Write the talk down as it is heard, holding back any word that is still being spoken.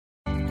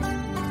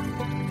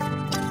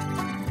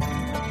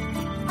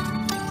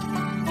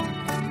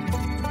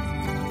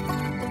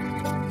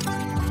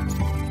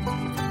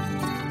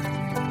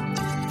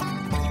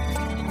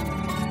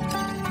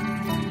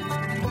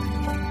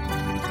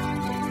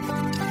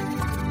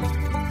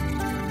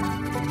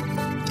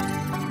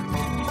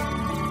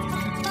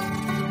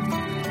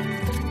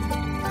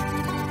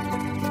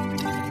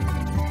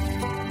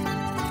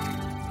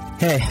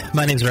Hey,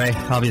 my name's Ray.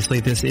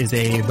 Obviously, this is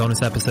a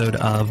bonus episode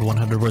of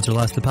 100 Words or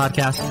Less, the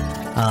podcast.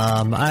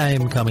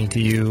 I'm coming to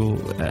you,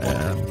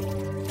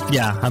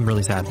 I'm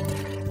really sad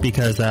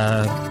because,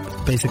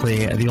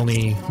 basically the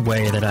only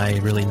way that I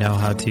really know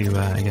how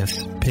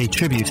to, pay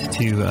tribute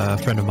to a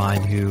friend of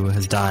mine who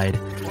has died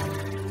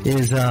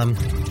is,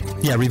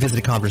 revisit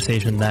a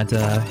conversation that,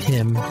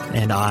 him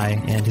and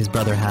I and his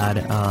brother had,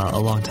 a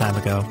long time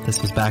ago. This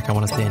was back, I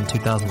want to say, in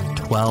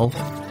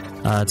 2012.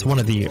 It's one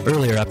of the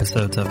earlier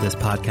episodes of this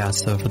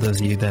podcast, so for those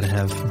of you that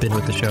have been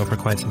with the show for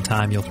quite some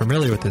time, you're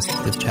familiar with this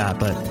chat.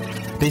 But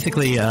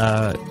basically,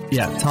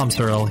 Tom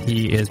Searle,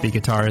 he is the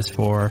guitarist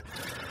for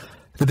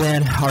the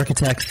band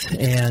Architects,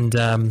 and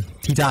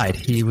he died.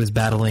 He was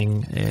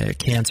battling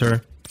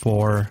cancer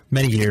for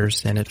many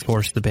years, and it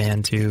forced the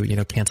band to,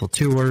 cancel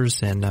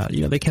tours, and,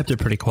 they kept it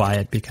pretty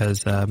quiet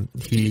because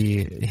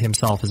he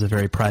himself is a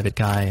very private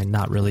guy and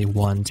not really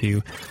one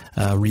to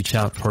reach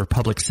out for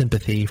public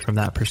sympathy from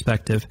that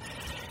perspective.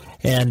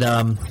 And,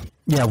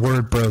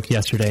 word broke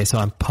yesterday, so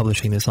I'm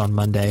publishing this on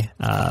Monday.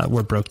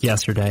 Word broke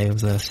yesterday, it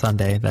was a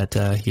Sunday, that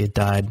he had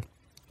died.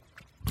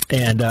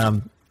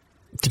 And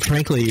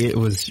frankly, it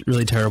was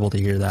really terrible to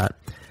hear that.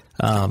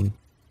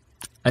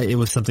 It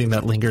was something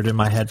that lingered in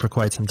my head for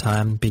quite some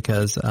time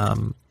because,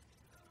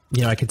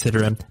 I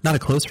consider him not a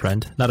close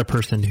friend, not a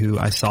person who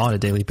I saw on a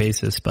daily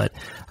basis, but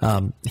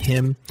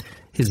him,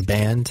 his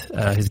band's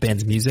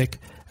music,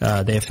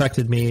 they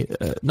affected me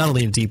not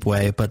only in a deep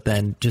way, but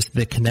then just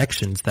the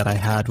connections that I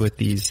had with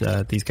these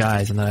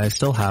guys and that I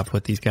still have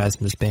with these guys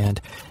in this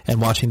band,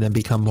 and watching them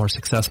become more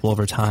successful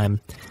over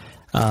time.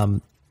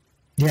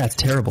 It's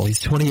terrible. He's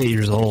 28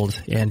 years old,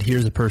 and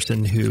here's a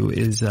person who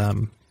is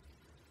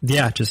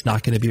just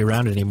not going to be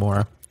around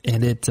anymore.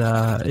 And it's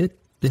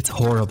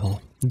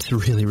horrible. It's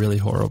really, really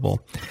horrible.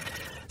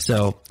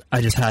 So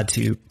I just had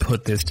to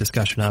put this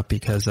discussion up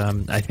because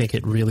I think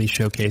it really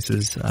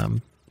showcases,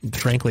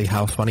 frankly,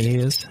 how funny he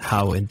is,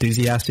 how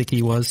enthusiastic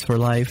he was for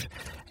life.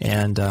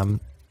 And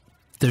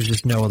there's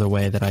just no other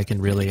way that I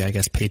can really,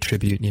 pay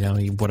tribute,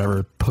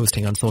 whatever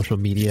posting on social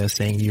media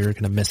saying you're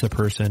going to miss a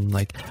person.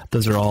 Like,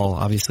 those are all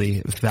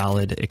obviously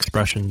valid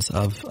expressions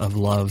of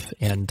love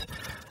and,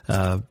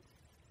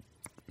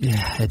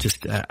 I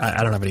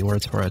don't have any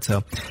words for it.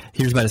 So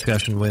here's my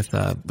discussion with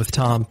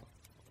Tom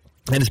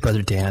and his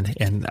brother Dan,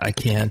 and I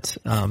can't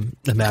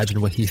imagine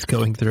what he's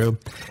going through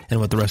and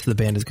what the rest of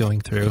the band is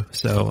going through.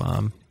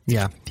 So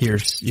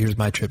here's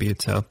my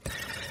tribute. So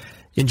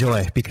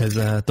enjoy, because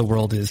the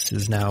world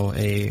is now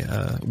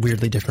a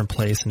weirdly different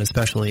place, and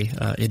especially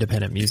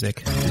independent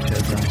music.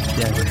 Because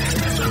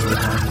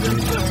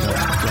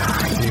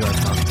here you are,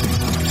 Tom.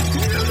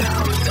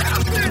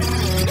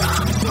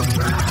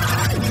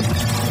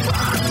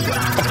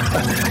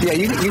 Yeah,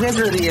 you guys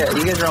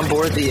are on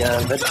board the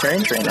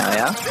vegetarian train now,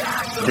 yeah?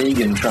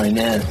 Vegan train,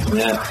 yeah.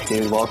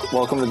 Dude,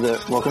 welcome to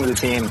the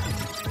team.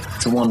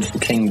 It's a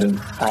wonderful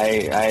kingdom.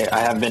 I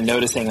have been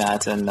noticing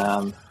that,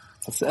 and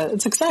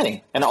it's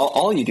exciting. And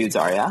all you dudes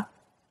are, yeah?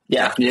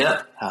 Yeah.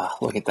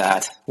 Look at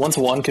that. Once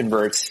one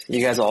converts,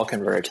 you guys all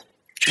convert.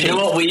 You know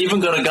what? We even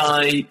got a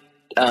guy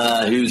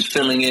who's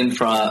filling in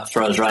for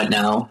us right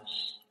now.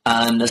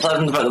 And aside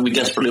from the fact that we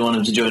desperately want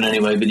him to join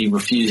anyway, but he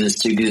refuses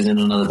to because he's in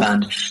another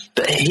band.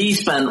 But he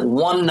spent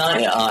one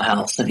night at our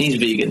house, and he's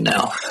vegan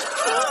now.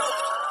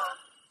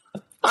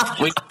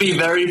 We can be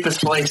very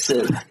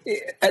persuasive.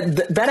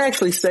 That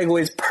actually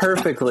segues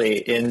perfectly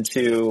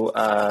into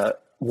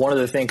one of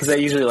the things, because I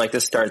usually like to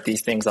start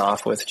these things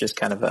off with just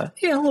kind of a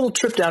little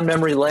trip down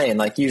memory lane.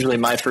 Like, usually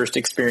my first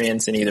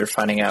experience in either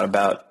finding out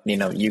about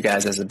you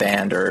guys as a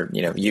band or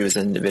you as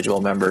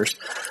individual members.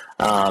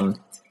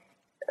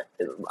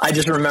 I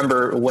just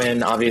remember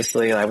when,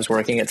 obviously, I was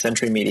working at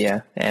Century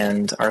Media,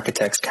 and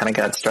Architects kind of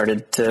got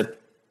started to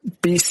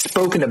be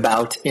spoken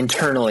about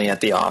internally at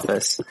the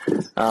office.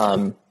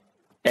 I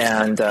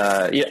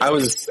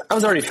was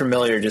already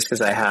familiar just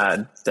because I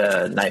had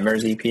the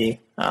Nightmares EP.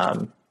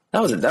 That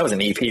was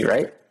an EP,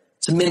 right?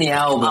 It's a mini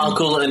album. I'll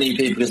call it an EP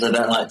because I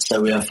don't like to say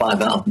we have 5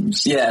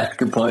 albums. Yeah,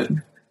 good point.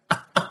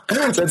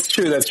 That's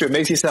true. It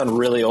makes you sound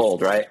really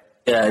old, right?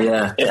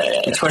 Yeah.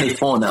 I'm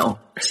 24 now,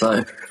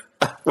 so...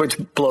 Which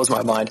blows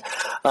my mind.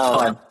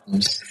 I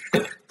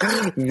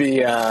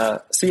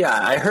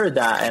heard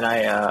that,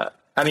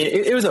 and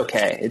it was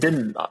okay. It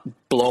didn't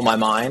blow my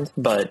mind,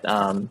 but,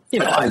 I'm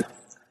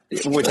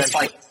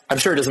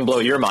sure it doesn't blow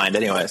your mind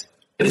anyways.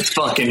 It's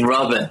fucking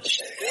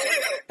rubbish.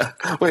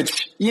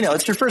 Which,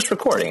 it's your first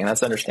recording, and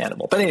that's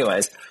understandable. But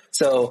anyways,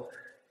 so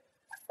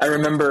I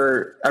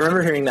remember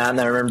hearing that, and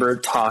I remember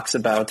talks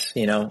about,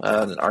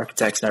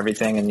 Architects and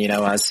everything, and,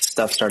 as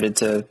stuff started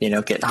to,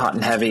 get hot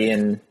and heavy,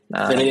 and,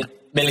 $1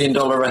 million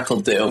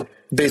record deal.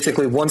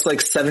 Basically, once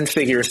like 7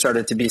 figures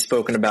started to be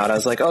spoken about, I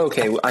was like, oh,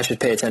 okay, I should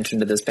pay attention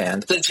to this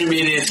band. Century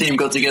Media team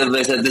got together,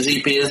 they said, this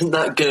EP isn't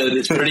that good,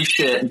 it's pretty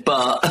shit,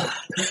 but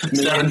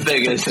 7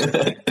 figures.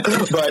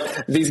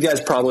 But these guys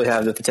probably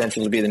have the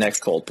potential to be the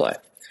next Coldplay.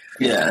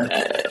 Yeah.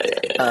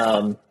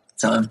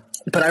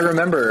 But I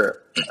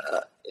remember,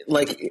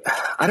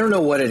 I don't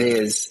know what it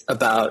is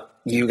about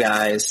you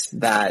guys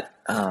that,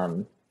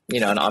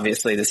 and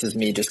obviously this is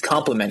me just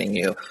complimenting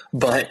you,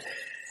 but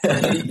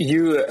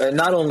you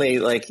not only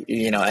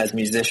as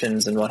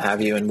musicians and what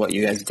have you and what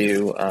you guys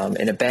do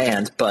in a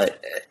band,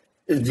 but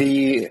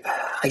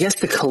I guess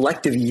the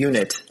collective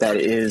unit that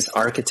is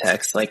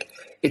Architects,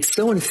 it's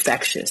so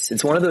infectious.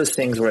 It's one of those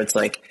things where it's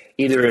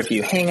either if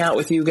you hang out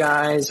with you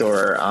guys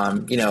or,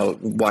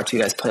 watch you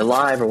guys play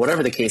live or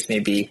whatever the case may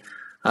be,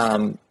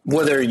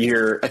 whether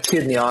you're a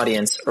kid in the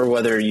audience or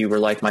whether you were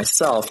like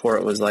myself, where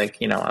it was I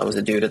was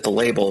a dude at the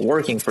label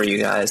working for you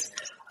guys,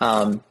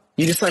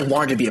 you just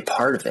wanted to be a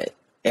part of it.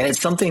 And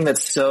it's something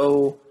that's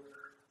so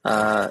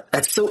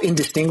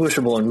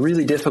indistinguishable and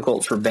really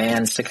difficult for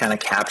bands to kind of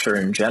capture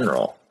in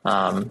general.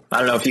 I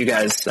don't know if you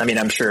guys,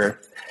 I'm sure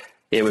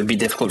it would be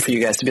difficult for you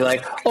guys to be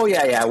oh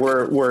yeah,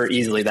 we're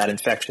easily that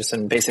infectious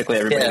and basically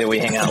everybody that we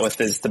hang out with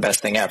is the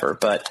best thing ever.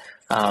 But,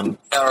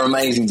 they're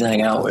amazing to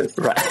hang out with.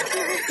 Right.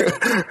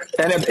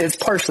 And it's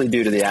partially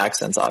due to the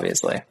accents,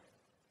 obviously.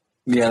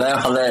 Yeah, they're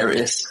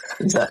hilarious.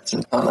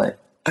 Exactly, aren't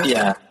they?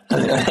 Yeah.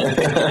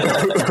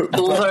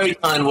 All very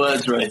kind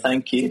words, Ray.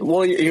 Thank you.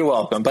 Well, you're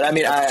welcome. But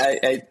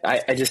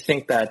I just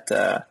think that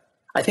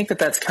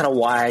that's kind of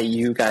why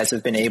you guys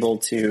have been able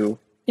to,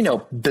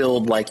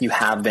 build like you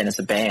have been as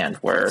a band.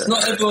 Where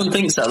not everyone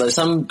thinks that though.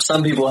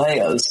 Some people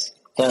hate us.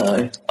 Don't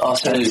know.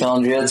 Ask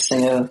Alexandria, the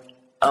singer.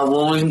 Oh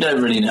well, we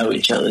don't really know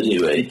each other,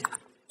 do we?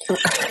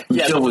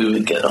 Yeah, sure we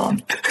would get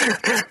on.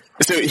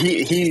 So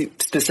he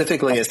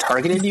specifically has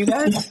targeted you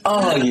guys?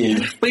 Oh,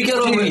 you. We get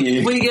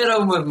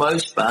on with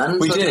most bands.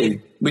 We do,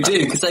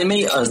 because they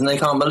meet us and they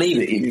can't believe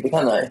it, usually,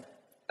 can they?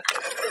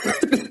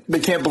 They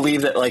can't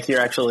believe that,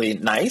 you're actually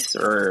nice,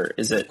 or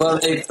is it? Well,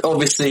 they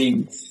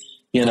obviously,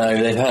 they've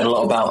heard a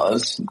lot about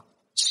us,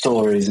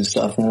 stories and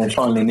stuff, and they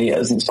finally meet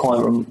us, and it's quite.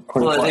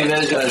 Well, I think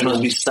those guys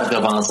must be stuck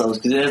up ourselves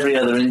because every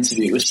other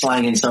interview was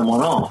slanging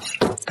someone off.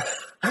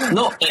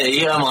 Not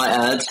me, I might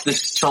add.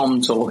 This is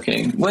Tom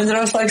talking. When did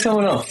I slag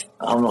someone off?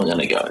 I'm not going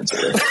to go into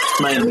this.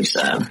 Mainly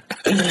Sam.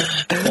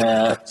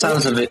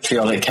 Sam's a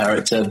vitriolic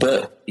character,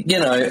 but we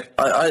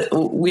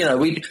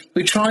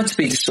try to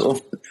be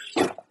sort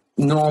of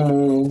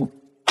normal,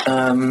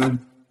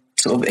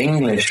 sort of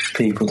English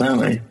people, don't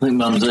we? I think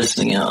Mum's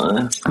listening out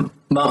there.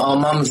 Our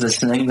Mum's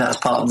listening. That's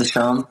part of the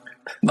charm.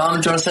 Mum,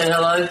 do you want to say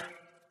hello?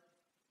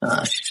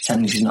 She's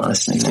pretending she's not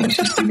listening. I think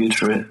she's too good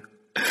for it.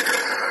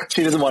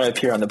 She doesn't want to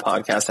appear on the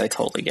podcast. I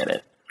totally get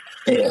it.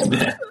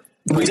 Yeah.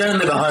 We don't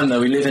live at home though.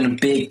 We live in a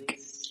big.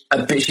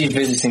 She's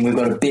visiting. We've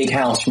got a big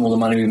house from all the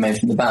money we made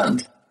from the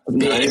band.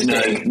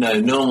 No.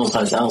 Normal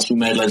size house. We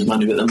made loads of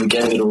money, but then we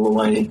gave it all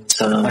away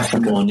to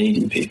more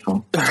needy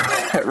people.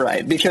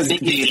 Right, because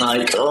needy,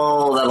 they're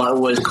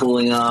always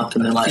calling up,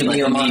 and they're like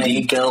a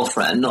needy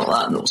girlfriend.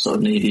 Not sort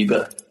of needy,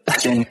 but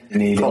genuinely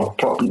needy,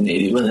 properly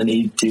needy when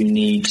they do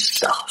need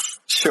stuff.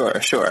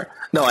 Sure.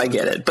 No, I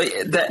get it, but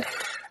that.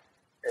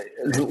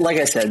 Like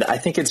I said, I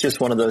think it's just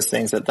one of those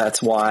things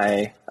that's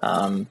why,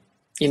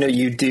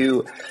 you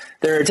do,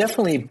 there are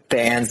definitely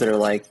bands that are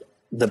like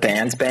the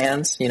bands,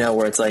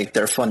 where it's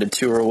they're fun to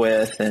tour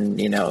with and,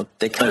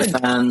 they kind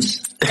of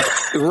fans.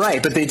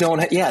 Right. But they don't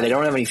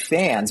have any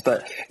fans,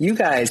 but you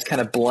guys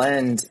kind of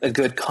blend a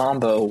good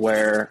combo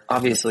where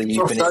obviously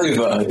you've been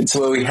over. It's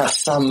where we have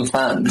some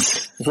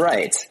fans.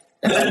 Right.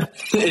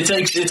 It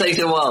takes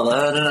a while.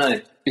 I don't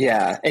know.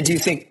 Yeah. And do you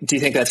think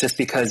that's just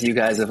because you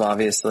guys have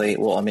obviously,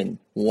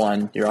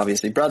 one, you're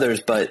obviously brothers,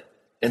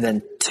 and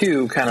then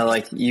two, kind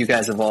of you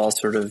guys have all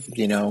sort of,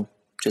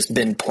 just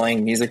been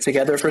playing music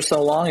together for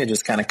so long, it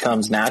just kind of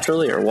comes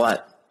naturally, or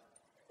what?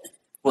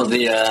 Well,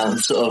 the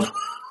sort of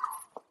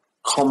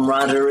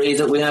camaraderie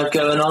that we have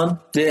going on.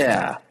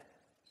 Yeah.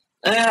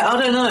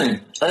 I don't know.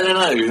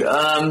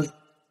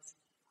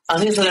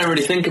 I guess I don't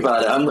really think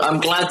about it. I'm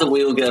glad that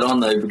we all get on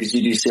though, because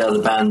you do see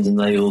other bands and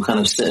they all kind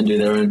of sit and do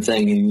their own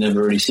thing and you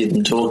never really see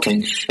them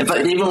talking. In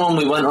fact, even when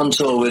we went on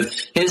tour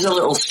here's a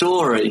little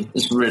story.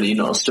 It's really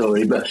not a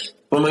story, but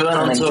when we went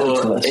on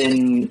tour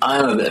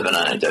I'm a bit of an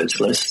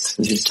anecdotalist.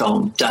 This is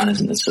Tom. Dan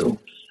isn't at all.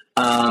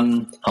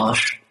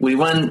 Harsh. We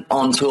went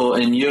on tour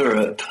in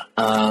Europe,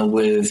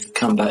 with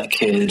Comeback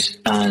Kid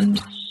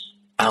and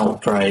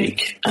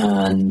Outbreak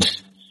and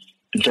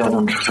I don't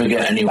want to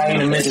forget anyone.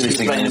 Bane and Misery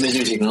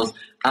Signals.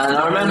 And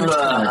I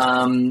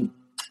remember,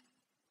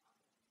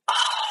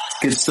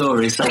 good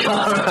story. So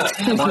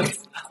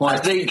I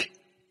think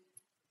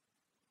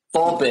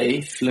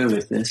Bobby flew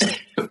with this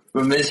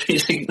from Misery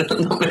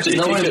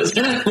Signals.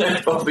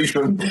 Bobby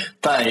from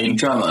Bane,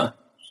 drummer.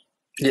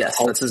 Yes,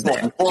 that's his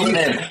name. Wasn't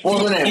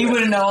him. He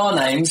wouldn't know our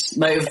names,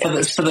 mate, for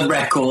the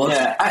record.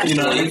 Yeah,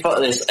 actually,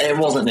 it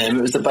wasn't him.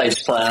 It was the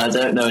bass player. I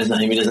don't know his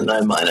name. He doesn't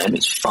know my name.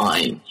 It's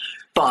fine.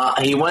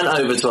 But he went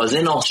over to us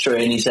in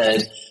Austria and he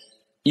said,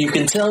 you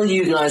can tell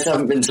you guys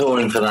haven't been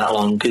touring for that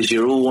long because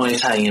you're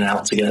always hanging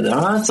out together.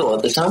 And I thought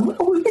at the time,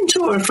 well, we've been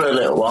touring for a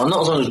little while.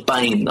 Not as long as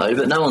Bane, though,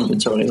 but no one's been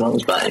touring as long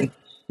as Bane.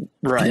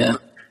 Right. Yeah.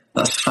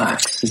 That's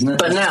facts, isn't it?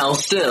 But now,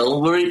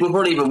 still, we're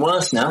probably even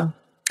worse now.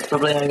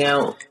 Probably hang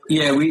out.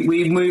 Yeah,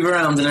 we move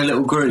around in a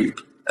little group.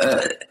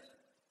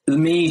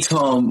 Me,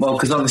 Tom, well,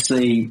 because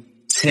obviously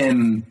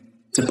Tim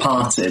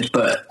departed,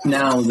 but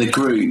now the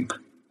group,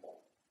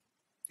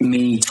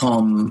 me,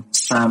 Tom,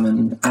 Sam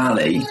and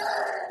Ali,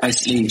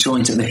 basically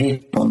joined at the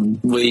hip on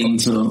We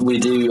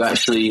do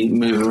actually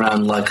move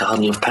around like a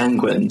huddle of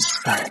penguins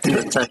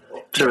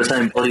to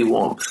retain body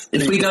warmth.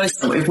 If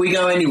we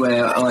go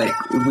anywhere, like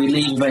if we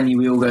leave the venue,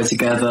 we all go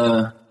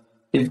together.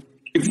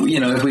 If we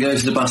go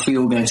to the bus, we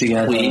all go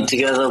together. We eat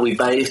together, we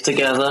bathe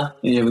together.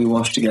 Yeah, we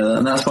wash together,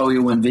 and that's why we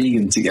all went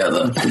vegan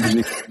together, because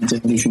we didn't do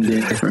anything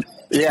different.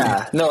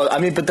 Yeah, no, I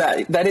mean, but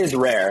that is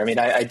rare. I mean,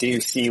 I do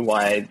see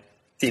why,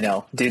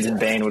 dudes in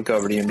Bane would go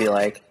over to you and be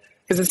like,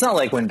 because it's not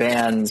like when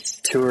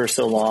bands tour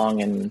so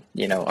long and,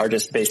 are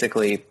just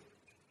basically,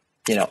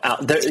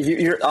 out there,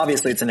 you're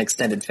obviously it's an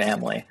extended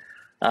family.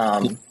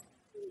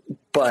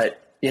 But,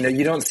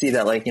 you don't see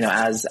that like,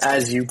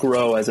 as you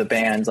grow as a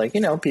band, like,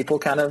 people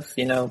kind of,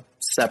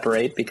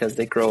 separate because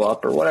they grow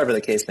up or whatever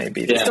the case may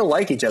be. They still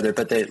like each other,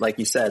 but they, like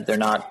you said, they're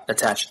not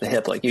attached to the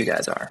hip like you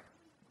guys are.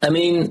 I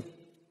mean,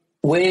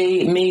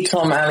 me,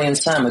 Tom, Ali and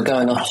Sam are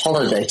going on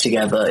holiday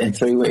together in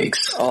 3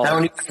 weeks. Oh. How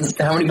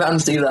many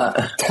bands do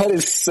that? That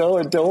is so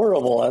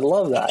adorable. I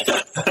love that.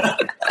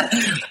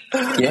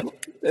 Yeah.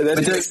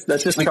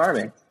 That's just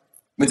charming.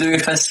 We're doing a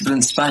festival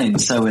in Spain,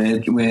 so we're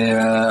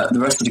the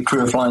rest of the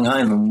crew are flying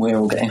home and we're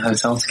all getting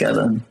hotels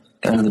together and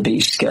going to the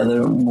beach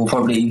together. We'll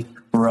probably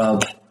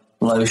rub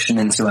lotion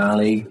into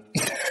Ali.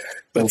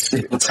 We'll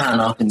tan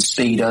up in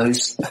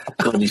Speedos.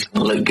 God, he's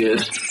going to look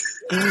good.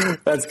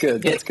 That's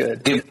good. That's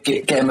good.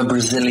 Get him a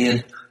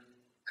Brazilian.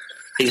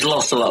 He's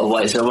lost a lot of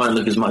weight, so it won't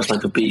look as much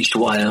like a beached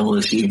whale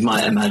as you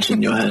might imagine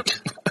in your head.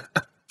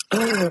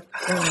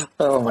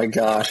 Oh my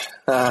gosh.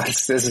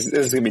 This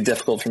is going to be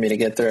difficult for me to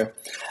get through.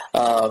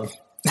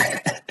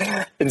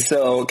 And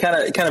so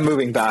kind of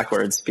moving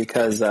backwards,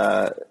 because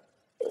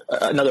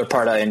another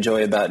part I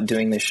enjoy about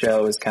doing this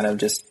show is kind of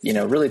just,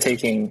 really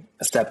taking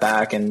a step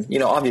back. And,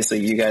 obviously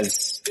you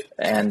guys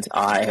and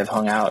I have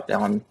hung out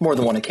on more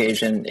than one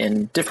occasion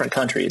in different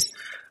countries.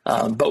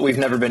 But we've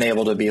never been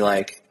able to be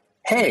like,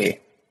 hey,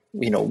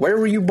 where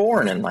were you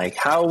born? And like,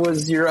 how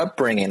was your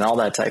upbringing and all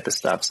that type of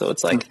stuff. So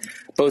it's like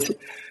both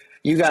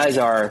you guys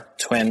are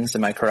twins.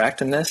 Am I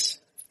correct in this?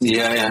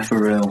 Yeah, for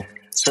real.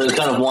 So it's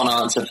kind of one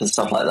answer for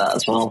stuff like that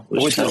as well.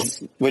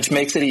 Which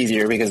makes it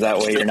easier, because that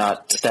way you're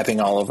not stepping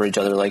all over each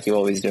other like you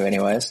always do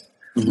anyways.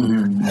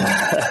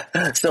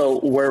 Mm-hmm. So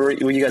were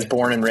you guys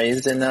born and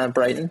raised in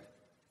Brighton?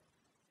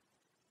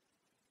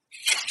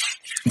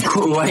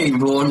 Wait,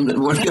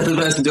 what the other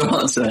person to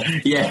answer?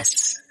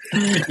 Yes,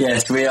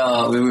 we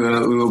are. We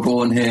were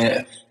born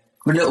here.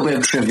 A little bit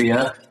of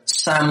trivia.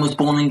 Sam was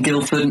born in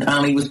Guildford and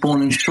Ali was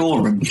born in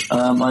Shoreham.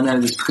 I know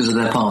this because of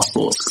their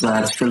passports, because I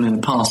had to fill in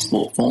a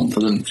passport form for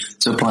them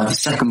to apply for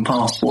second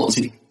passports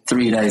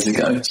 3 days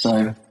ago.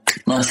 So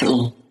nice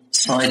little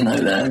side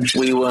note there.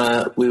 We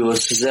were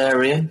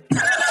caesarean.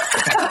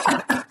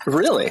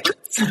 Really?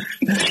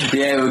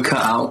 Yeah, we were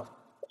cut out.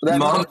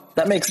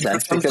 That makes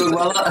sense.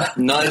 Because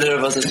neither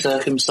of us are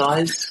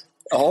circumcised.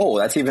 Oh,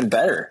 that's even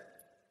better.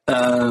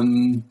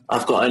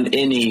 I've got an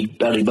innie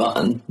belly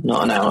button,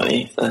 not an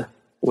outie. So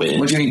weird.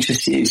 What do you mean,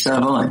 just you? So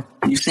have I.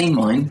 You've seen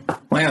mine.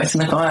 Why are you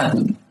acting like I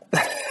haven't?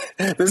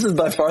 This is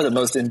by far the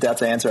most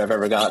in-depth answer I've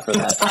ever got for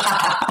that.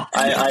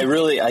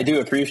 I do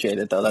appreciate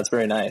it, though. That's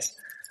very nice.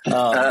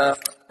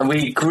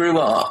 We grew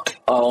up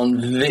on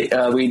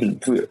Via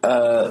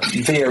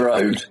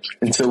Road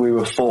until we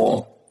were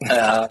 4.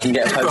 Can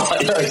get a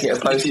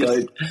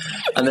postcode.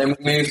 And then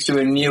we moved to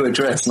a new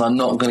address, and I'm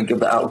not going to give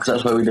that out because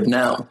that's where we live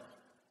now.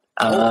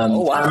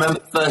 Wow. I remember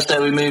the first day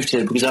we moved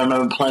here because I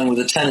remember playing with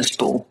a tennis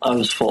ball. I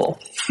was 4.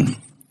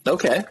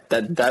 Okay,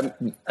 that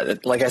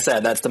like I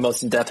said, that's the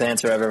most in-depth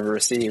answer I've ever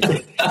received.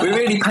 We're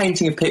really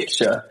painting a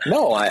picture.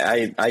 No,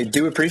 I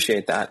do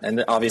appreciate that,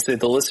 and obviously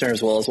the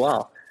listeners will as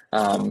well.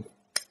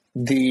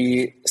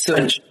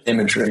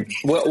 Imagery.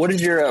 What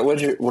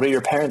do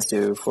your parents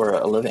do for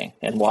a living,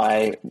 and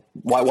why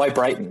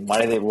Brighton?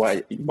 Why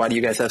do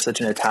you guys have such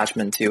an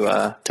attachment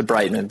to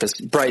Brighton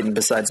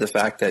besides the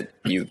fact that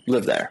you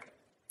live there?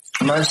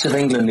 Most of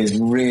England is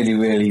really,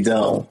 really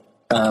dull.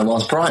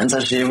 Whilst Brighton's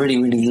actually a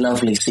really, really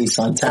lovely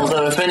seaside town.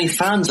 Although if any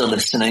fans are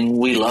listening,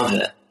 we love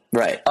it.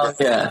 Right. Oh,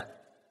 yeah.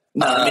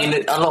 I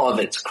mean, a lot of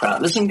it's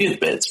crap. There's some good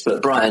bits,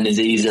 but Brighton is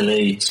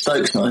easily...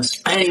 Stoke's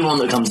nice. Anyone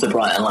that comes to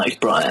Brighton likes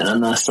Brighton,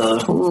 and that's I'm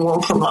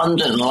from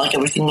London. I like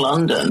everything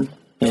London.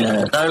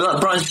 Yeah. No,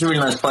 Brighton's a really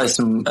nice place,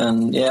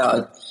 and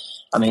yeah,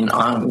 I mean,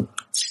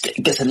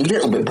 it gets a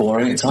little bit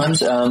boring at times,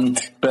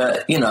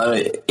 but,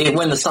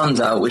 when the sun's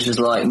out, which is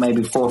like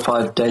maybe 4 or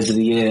 5 days of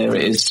the year,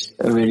 it is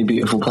a really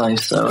beautiful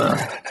place, so...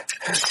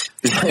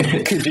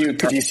 Could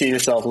you see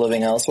yourself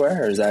living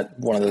elsewhere, or is that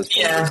one of those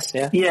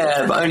places?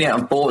 Yeah, but only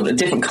out of boredom. A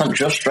different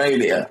country,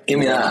 Australia. Give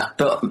me that.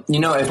 But,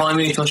 if I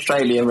moved to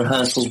Australia,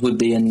 rehearsals would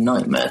be a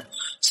nightmare.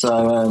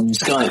 So,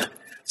 Skype.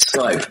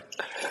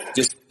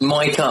 Just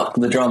mic up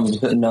the drums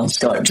and put them down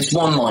Skype. Just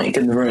one mic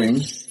in the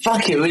room.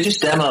 Fuck it, we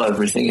just demo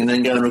everything and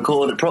then go and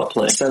record it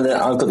properly. So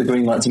that I've got the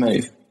green light to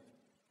move.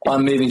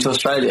 I'm moving to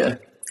Australia.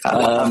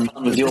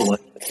 With your way.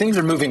 Things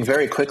are moving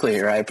very quickly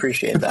here. I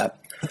appreciate that.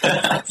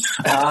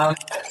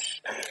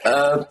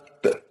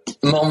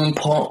 Mom and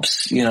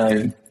pops, you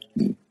know,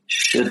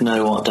 should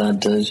know what Dad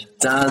did.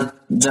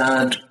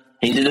 Dad,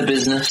 He did a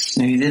business.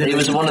 He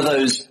was one of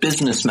those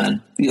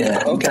businessmen.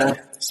 yeah, Okay.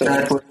 So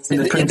Dad worked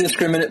in the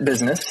indiscriminate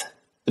business.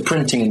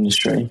 printing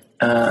industry,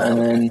 and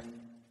then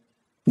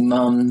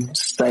Mum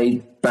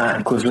stayed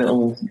back with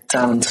little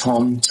Dan and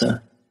Tom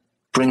to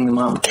bring them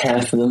up,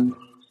 care for them,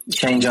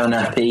 change our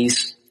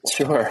nappies.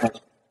 Sure.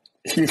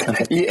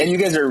 And you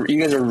guys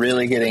are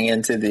really getting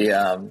into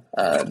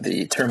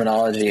the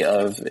terminology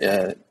of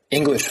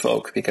English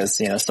folk, because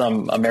you know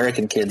some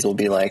American kids will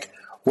be like,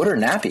 "What are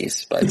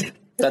nappies?" But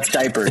that's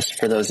diapers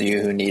for those of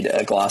you who need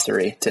a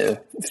glossary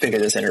to figure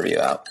this interview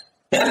out.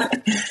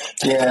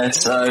 Yeah,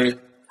 so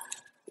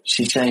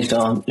she changed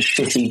our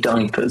shitty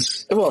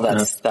diapers. Well,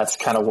 that's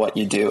kind of what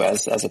you do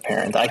as a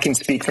parent. I can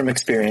speak from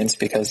experience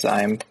because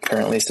I'm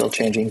currently still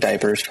changing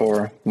diapers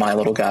for my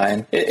little guy,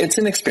 and it's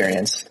an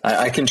experience.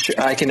 I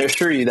can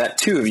assure you that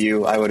two of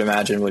you, I would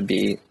imagine, would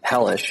be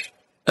hellish.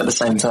 At the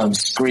same time,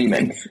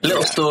 screaming.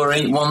 Little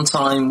story. One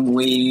time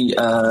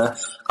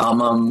our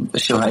mum,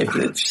 she'll hate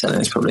it. She said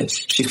this probably.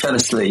 She fell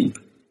asleep.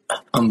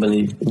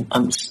 Unbelievable.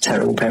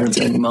 Terrible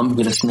parenting. Mum,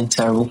 we're listening.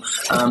 Terrible.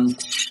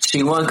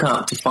 She woke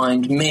up to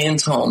find me and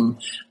Tom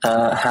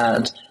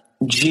had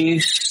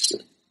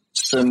juiced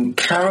some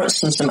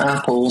carrots and some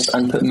apples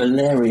and put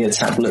malaria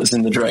tablets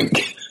in the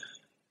drink.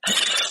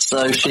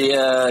 So she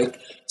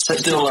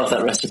Still love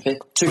that recipe.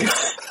 took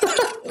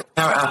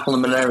carrot, apple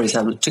and malaria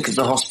tablet, took us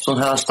to the hospital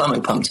and had our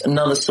stomach pumped.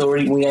 Another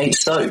story, we ate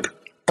soap.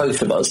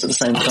 Both of us at the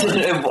same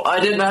time. I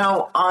didn't know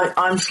how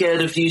I'm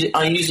scared of using.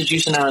 I use a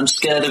juicer now. I'm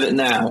scared of it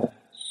now.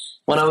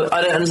 When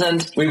I don't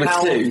understand. We were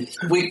how two.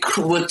 We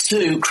were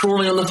two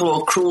crawling on the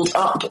floor, crawled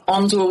up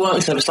onto a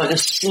work surface like a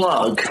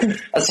slug,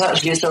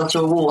 attaching yourself to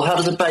a wall. How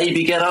does a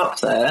baby get up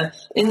there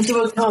into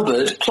a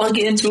cupboard, plug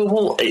it into a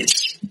wall?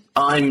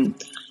 I'm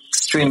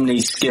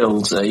Extremely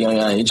skilled at a young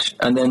age,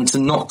 and then to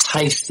not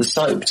taste the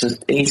soap, to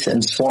eat it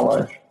and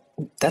swallow.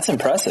 That's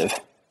impressive.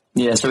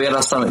 Yeah, so we had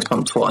our stomachs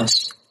pumped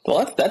twice.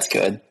 Well, that's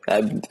good.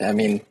 I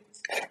mean,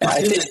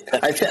 I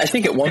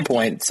think at one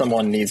point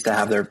someone needs to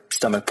have their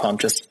stomach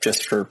pumped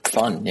just for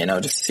fun, you know,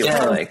 just to see what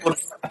they're like. Well,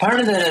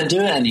 apparently they don't do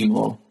it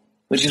anymore,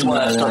 which is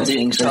why I stopped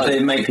eating soap. They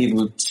make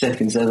people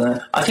sick instead of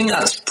that. I think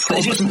that's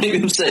They just make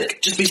them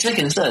sick. Just be sick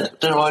instead.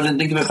 Don't know why I didn't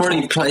think of it.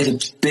 probably plays a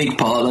big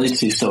part of those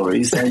two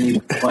stories. They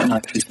need quite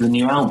nice for the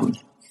new album.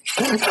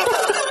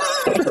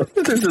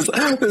 This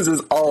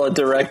is all a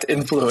direct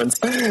influence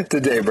to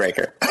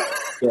Daybreaker.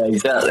 Yeah,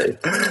 exactly.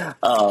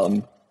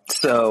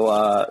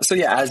 So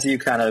yeah, as you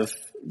kind of,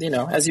 you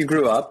know, as you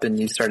grew up and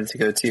you started to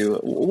go to,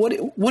 what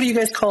do you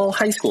guys call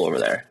high school over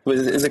there?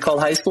 Is it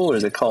called high school or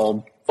is it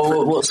called?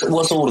 Oh,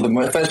 what's all of them?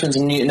 The first one's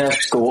in Newton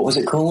Nursery School. What was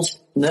it called?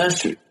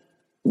 Nursery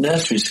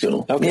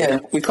school. Okay. Yeah.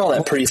 We call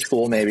that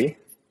preschool maybe.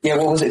 Yeah,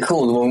 what was it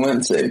called, the one we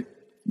went to?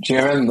 Do you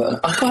remember?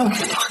 I can't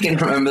fucking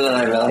remember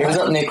that over It was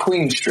up near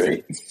Queen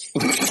Street.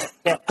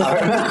 Yeah, I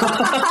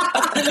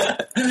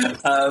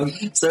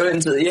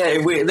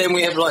remember. Then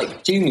we have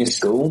like junior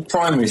school,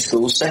 primary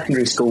school,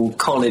 secondary school,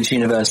 college,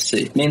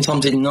 university. Me and Tom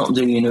did not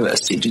do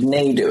university, did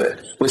nearly do it.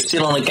 We're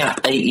still on a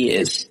gap 8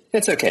 years.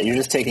 It's okay. You're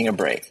just taking a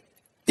break.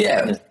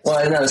 Yeah,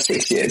 well, no,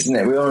 6 years, isn't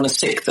it? We were on our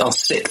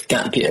sixth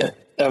gap year.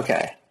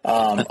 Okay.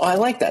 I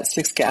like that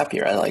 6th gap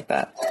year. I like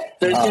that.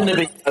 There's going to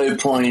be no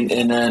point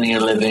in earning a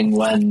living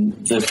when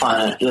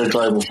the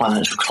global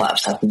financial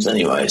collapse happens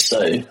anyway.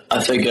 So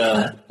I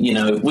figure, you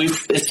know,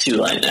 it's too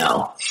late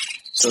now.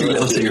 So Too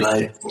little, too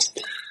late.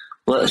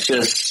 Let's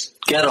just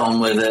get on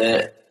with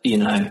it. You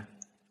know,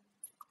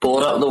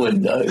 board up the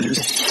windows.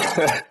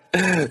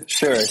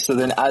 Sure. So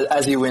then,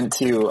 as you went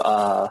to,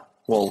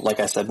 well, like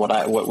I said,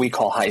 what we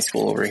call high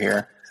school over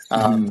here.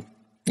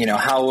 You know,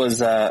 how was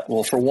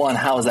for one,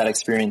 how was that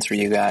experience for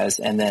you guys?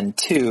 And then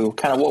two,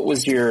 kind of what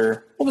was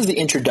the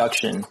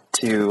introduction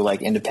to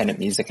like independent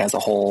music as a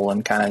whole,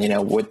 and kind of, you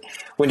know,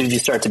 when did you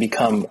start to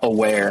become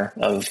aware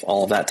of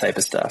all of that type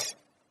of stuff?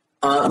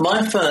 I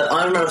remember,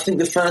 I think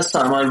the first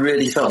time I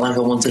really felt like I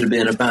wanted to be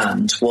in a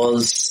band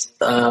was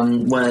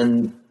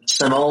when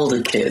some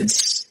older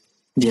kids.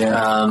 Yeah,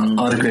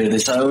 I'd agree with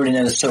this. I already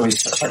know the story.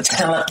 It's like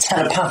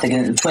telepathic,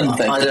 and it's a twin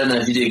thing. I don't know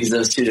if you do because there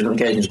was 2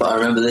 different occasions, but I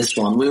remember this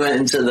one. We went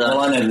into the...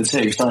 Well, I know the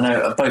two, so I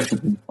know both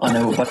of them. I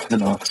know what both of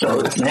them are. So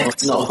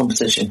it's not a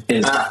competition.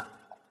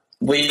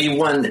 We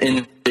went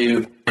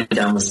into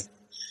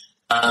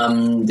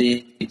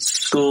the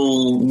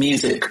school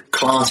music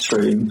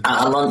classroom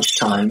at a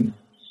lunchtime,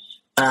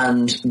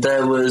 and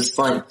there was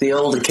like the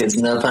older kids,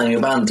 and they were playing a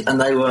band, and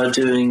they were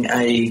doing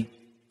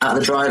at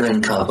the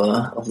drive-in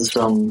cover of the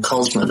song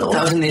Cosmonaut.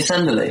 that was in the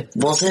assembly.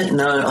 Was it?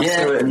 No, I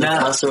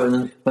saw it in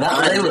the... But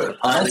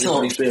I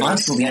saw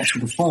the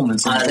actual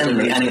performance in the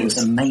assembly, and it was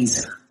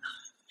amazing.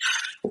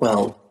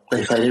 Well,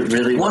 they played it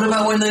really well. What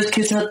about when those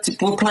kids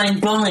were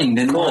playing blind?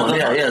 And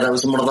yeah, that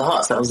was one of the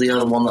hearts. That was the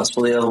other one. That's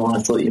for the other one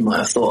I thought you might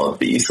have thought of,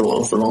 but you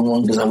thought of the wrong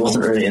one because I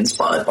wasn't really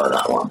inspired by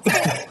that one.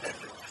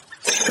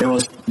 It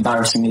was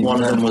embarrassing.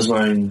 One of them was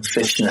wearing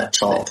fishnet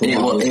top.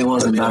 It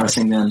was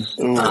embarrassing then.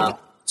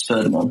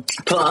 Ferdinand.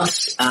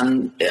 Plus,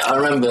 and I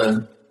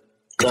remember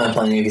a guy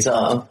playing a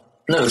guitar.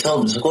 No, it's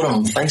Holmes. I got him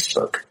on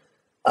Facebook.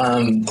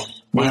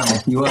 Wow,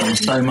 you earn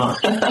so much.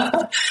 He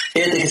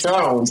had the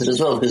guitar I wanted as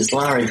well because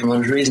Larry from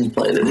 100 Reasons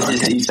played it. This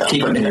is detail.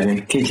 Keep it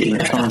moving.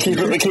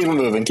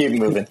 Keep it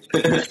moving.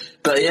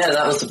 But yeah,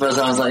 that was the first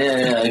time I was like,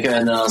 yeah, okay.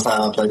 And then I was like,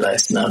 I'll play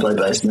bass. And I played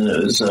bass. And then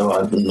it was, so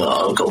I've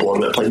got one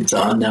bit, play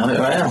guitar, and now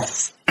here I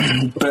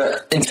am.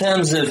 But in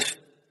terms of,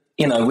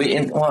 it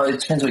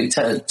depends what you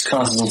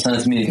class as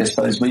alternative music, I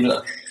suppose.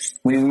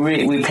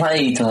 We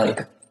played,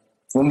 like,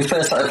 when we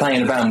first started playing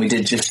in a band, we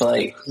did just,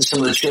 like,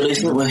 Some of the Chili's,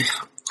 didn't we?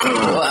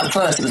 well, at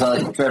first it was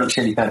like Red Hot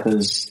Chili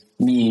Peppers,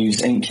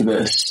 Muse,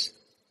 Incubus.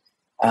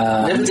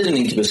 Never did an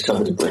Incubus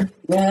cover, did we?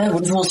 Yeah, we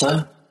thought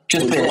so.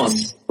 Just Which bits. one?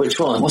 Which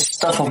one? Well,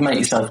 Stuff Off Make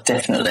Yourself,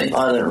 definitely.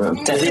 I don't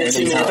remember. Definitely.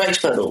 Too many effects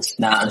pedals.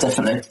 Nah,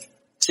 definitely.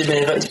 Too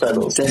many effects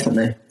pedals.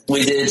 Definitely.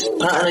 We did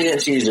Pattern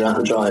Against User at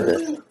the Drive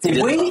It.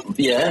 Did we?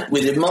 Yeah, we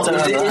did. We did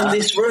that. in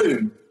this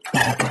room.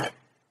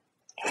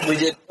 We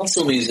did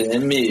Muscle Music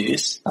and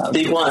Muse,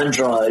 Big White and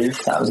Drive.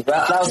 That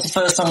was the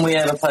first time we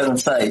ever played on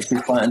stage,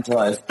 Big White and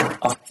Drive.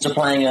 After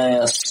playing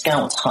a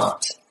Scout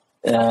Hut,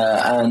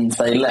 and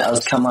they let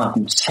us come up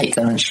and take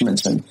their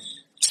instruments and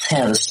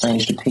tear the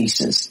stage to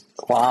pieces.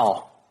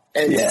 Wow.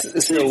 And Yeah.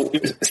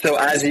 So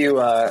as you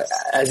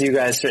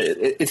guys,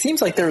 it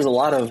seems like there was a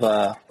lot of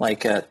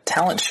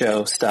talent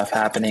show stuff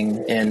happening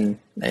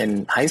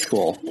in high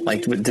school.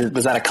 Like,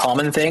 was that a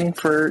common thing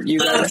for you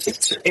guys?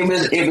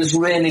 It was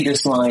really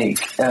just like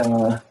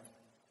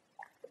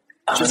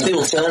Just the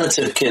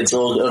alternative kids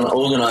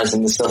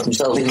organising the stuff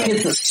themselves. the isn't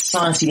kids that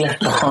society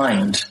left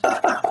behind.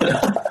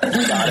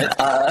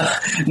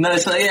 No,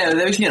 so yeah,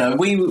 there was,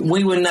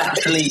 we were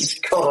naturally.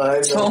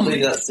 God, Tom- I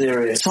think that's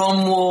serious.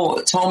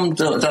 Tom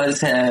dyed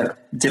his hair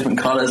different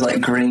colours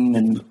like green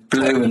and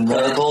blue and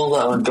red. Purple,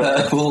 that one.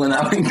 Purple and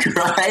that went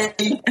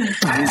grey.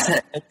 His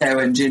hair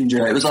went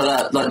ginger. It was like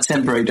that, like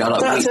temporary dye.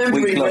 Like That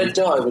temporary week long. red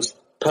dye was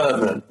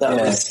permanent. That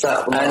Yeah. was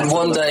that. And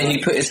one day he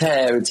put his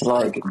hair into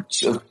like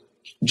sort of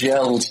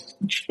gelled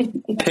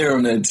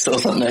pyramids or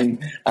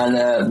something, and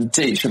the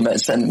teacher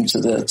sent him to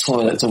the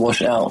toilet to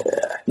wash it out.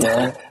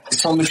 Yeah.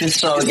 Tom was just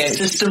so the against.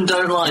 system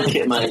don't like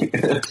it, mate.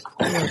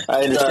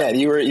 I understand.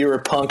 You were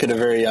a punk at a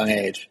very young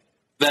age.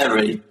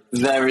 Very,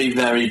 very,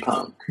 very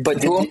punk.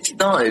 But We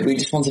started, we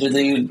just wanted to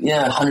do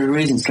 100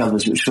 Reasons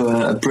covers, which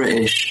were a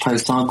British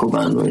post-hardcore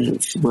band,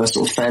 which were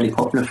sort of fairly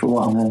popular for a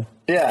while.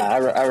 yeah,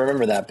 I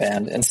remember that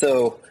band. And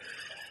so,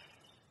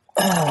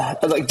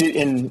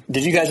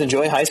 did you guys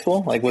enjoy high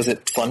school? Like, was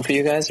it fun for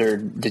you guys, or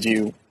did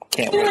you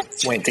can't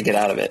wait to get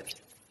out of it?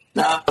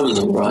 That was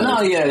alright.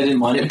 No, yeah, I didn't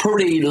mind it.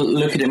 Probably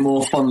look at it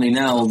more fondly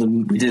now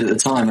than we did at the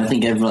time. I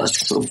think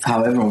that's sort of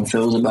how everyone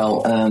feels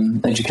about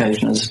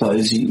education, I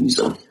suppose.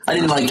 I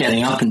didn't like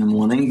getting up in the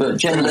morning, but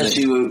generally... Unless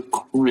you were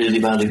really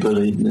badly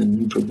bullied,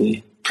 then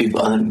probably I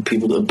think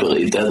people that are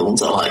bullied, they're the ones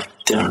that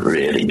don't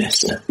really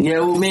miss it. Yeah,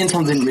 well, me and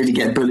Tom didn't really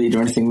get bullied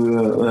or anything. We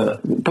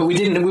weren't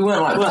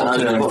like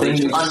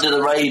Under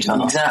the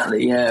radar.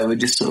 Exactly. Yeah, we're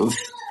just sort of.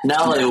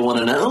 Now they all want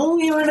to know, oh,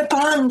 you're in a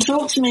band,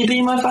 talk to me,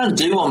 be my fan.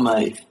 Do one,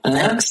 mate.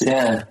 And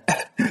Yeah.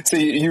 So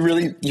you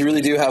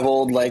really do have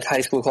old high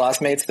school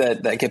classmates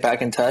that get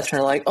back in touch and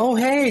are like, oh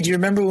hey, do you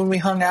remember when we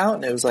hung out?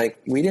 And it was like,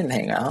 we didn't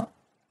hang out.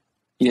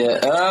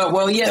 Yeah.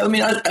 Well, yeah. I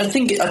mean, I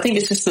think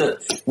it's just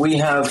that we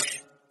have.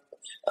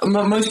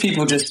 Most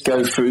people just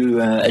go through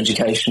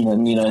education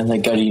and they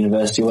go to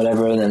university or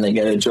whatever, and then they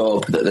get a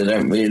job that they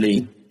don't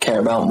really care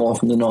about more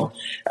often than not.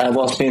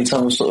 Whilst me and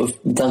Tom have sort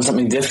of done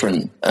something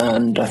different,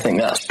 and I think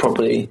that's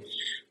probably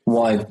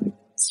why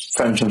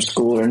friends from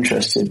school are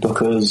interested,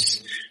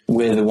 because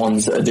we're the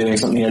ones that are doing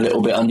something a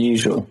little bit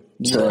unusual.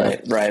 So,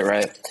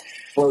 Right.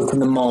 broken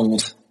the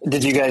mold.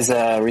 Did you guys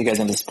were you guys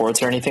into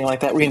sports or anything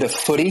like that? Were you into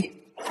footy?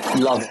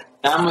 Love it.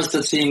 Dan was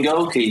the team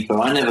goalkeeper.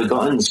 I never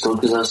got in the squad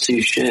because I was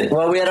too shit.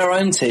 Well, we had our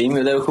own team.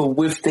 They were called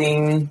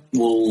Withdean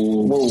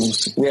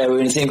Wolves. Yeah, we were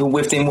in a team called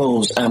Withdean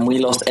Wolves, and we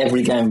lost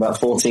every game about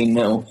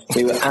 14-0.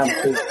 We were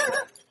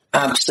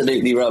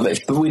absolutely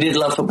rubbish. But we did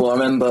love football. I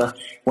remember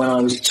when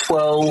I was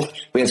 12,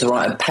 we had to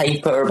write a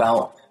paper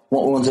about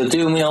what we wanted to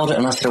do when we were older,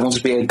 and I said I wanted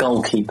to be a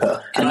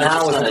goalkeeper. And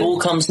now if the ball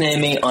comes near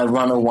me, I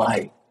run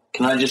away.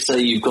 Can I just say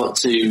you've got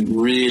to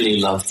really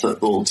love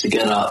football to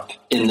get up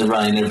in the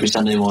rain every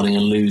Sunday morning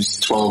and lose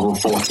 12 or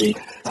 14.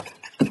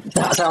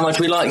 That's how much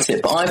we liked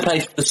it. But I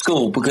played for the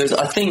school because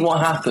I think what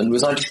happened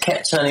was I just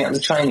kept turning up to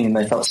training and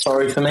they felt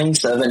sorry for me.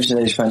 So eventually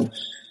they just went,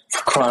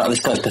 crying out, this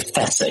guy's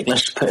pathetic.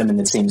 Let's just put him in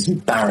the team. It's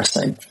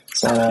embarrassing.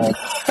 So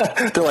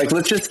They're like,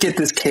 let's just get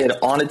this kid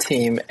on a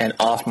team and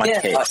off my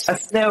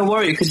case. they were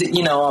worried because,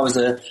 I was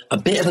a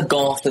bit of a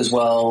goth as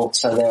well.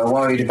 So they were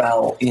worried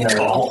about,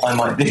 what I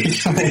might do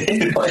to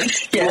me.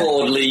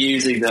 Broadly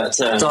using that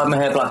term. Dyed my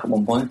hair black at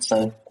one point,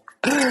 so...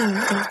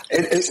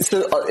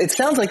 It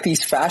sounds like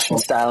these fashion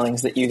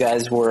stylings that you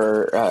guys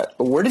were.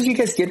 Where did you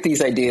guys get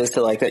these ideas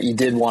to that you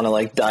did want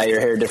to dye your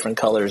hair different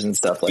colors and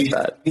stuff like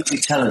that?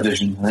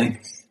 Television, I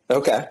think.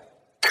 Okay.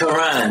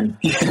 Quran.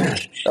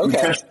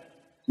 Okay.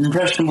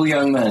 Impressionable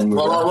young men.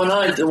 Well, when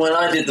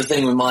I did the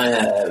thing with my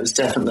hair, it was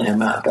definitely a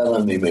Matt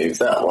Bellamy move.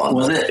 That one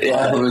was it?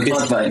 Yeah, it was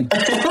Mudvayne.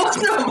 It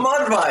wasn't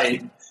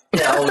Mudvayne.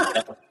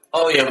 Yeah,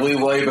 oh yeah, we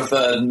way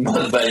preferred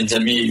Mudvayne to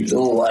Muse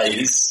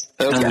always.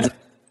 Okay.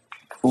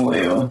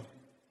 Oh,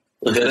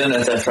 Look, I don't know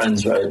if they're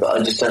friends, right? But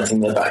I just don't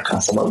think their back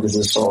catalogue is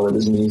as solid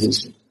as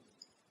Muse's.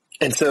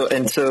 And so,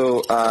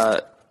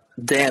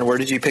 Dan, where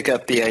did you pick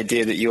up the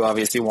idea that you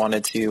obviously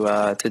wanted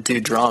to do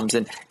drums?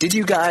 And did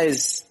you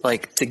guys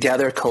like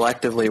together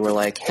collectively were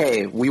like,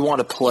 hey, we want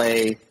to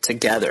play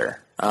together?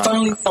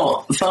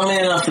 Funnily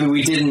enough,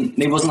 we didn't.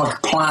 It wasn't like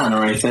a plan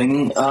or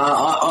anything.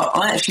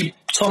 I actually,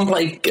 Tom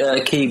played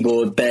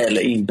keyboard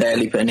barely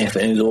put any effort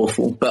in. It was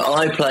awful. But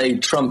I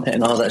played trumpet,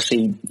 and I was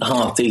actually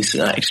half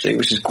decent actually,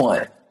 which is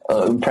quite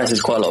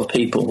impresses quite a lot of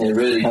people. Yeah,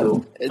 really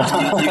cool.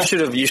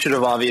 You should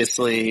have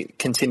obviously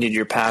continued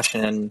your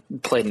passion and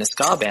played in a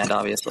ska band.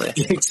 Obviously,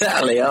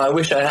 exactly. I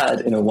wish I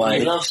had in a way.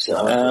 You love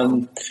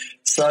ska.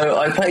 So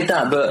I played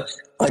that, but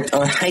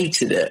I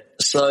hated it.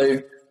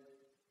 So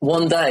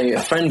one day, a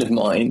friend of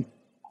mine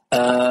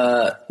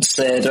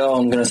said, "Oh,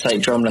 I'm going to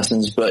take drum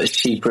lessons, but it's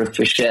cheaper if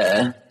we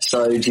share.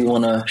 So do you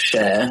want to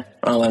share?"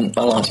 I went,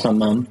 "I'll ask my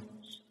mum."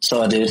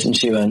 So I did, and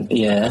she went,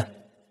 "Yeah."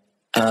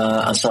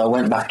 And so I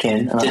went back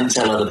in. And Didn't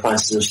tell her the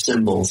prices of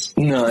cymbals.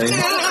 No.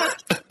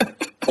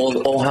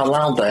 or how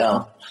loud they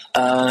are.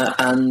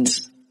 And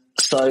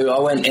so I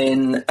went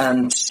in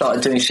and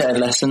started doing shared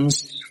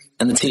lessons,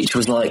 and the teacher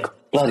was like,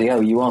 "Bloody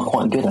hell, you are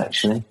quite good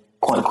actually."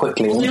 Quite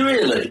quickly. Was you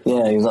really?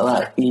 Yeah, he was like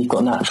that. "You've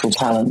got natural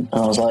talent."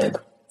 And I was like,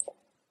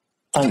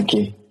 "Thank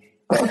you."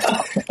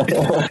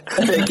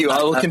 Thank you.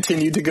 I will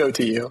continue to go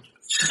to you.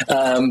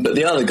 But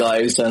the other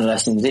guy who's done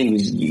lessons, he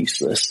was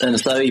useless. And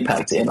so he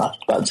packed it in after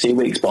about 2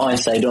 weeks. But I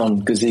stayed on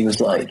because he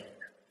was like,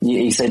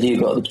 he said,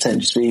 "You got the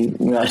potential to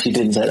be," he actually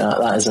didn't say that,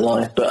 that is a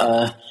lie.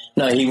 But,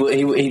 no,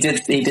 he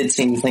did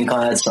seem to think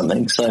I had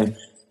something. So it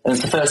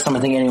was the first time I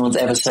think anyone's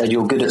ever said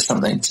you're good at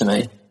something to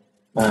me.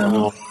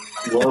 What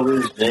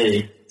was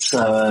me?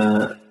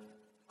 So,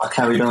 I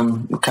carried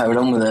on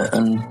with it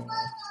and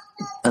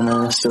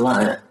I'm still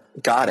at it.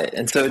 Got it.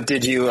 And so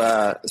did you,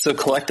 so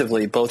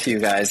collectively, both of you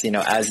guys,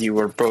 as you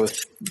were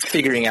both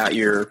figuring out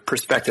your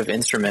prospective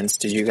instruments,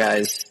 did you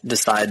guys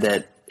decide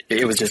that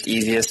it was just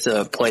easiest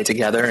to play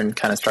together and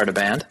kind of start a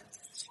band?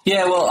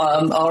 Yeah,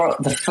 well,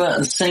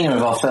 the singer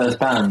of our first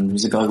band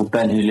was a guy called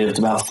Ben who lived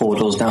about 4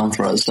 doors down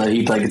from us. So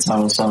he played guitar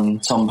and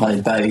sung. Tom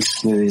played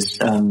bass with his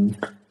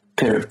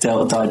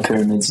dyed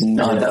pyramids,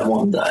 and I did that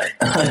one day.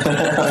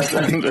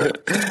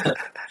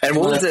 And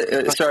what was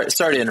it?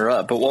 Sorry to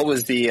interrupt, but what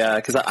was the?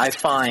 Because I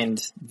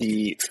find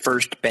the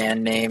first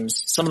band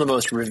names some of the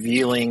most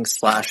revealing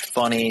 /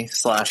 funny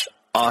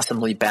 /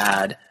 awesomely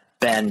bad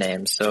band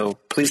names. So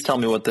please tell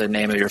me what the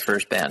name of your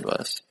first band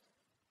was.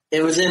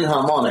 It was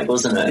Inharmonic,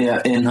 wasn't it?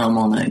 Yeah,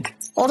 Inharmonic.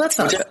 Oh, that's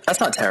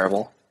not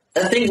terrible.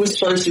 I think it was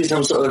supposed to be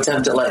some sort of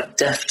attempt at like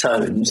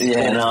Deftones.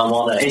 Yeah,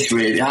 Inharmonic. It's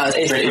pretty bad.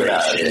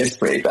 It's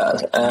pretty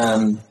bad.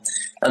 And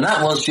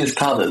that was just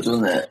covers,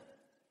 wasn't it?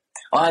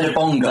 I had a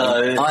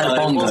bongo. It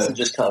wasn't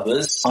just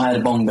covers. I had a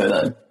bongo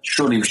though.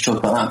 Surely we should talk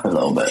about that for a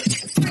little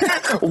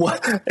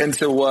bit. And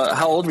so,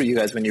 how old were you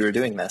guys when you were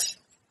doing this?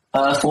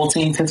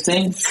 14,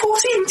 15.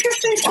 14,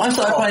 15? I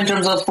started playing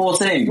drums when I was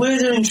 14. We were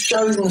doing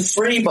shows in the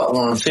free but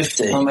when I was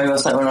 15. Or maybe I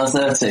started when I was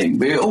 13.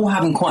 But it all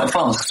happened quite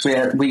fast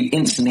because we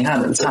instantly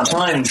had it. The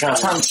time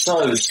travels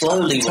so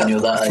slowly when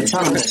you're that age. The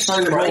time is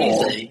so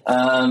crazy.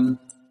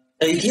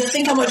 You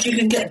think how much you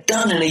can get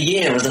done in a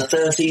year as a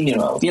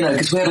 13-year-old?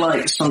 Because we had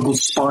like a song called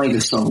Spider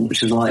Song,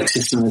 which was like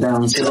System of a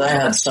Down. Because I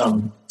had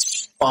some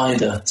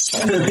Spider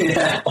song.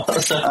 Yeah.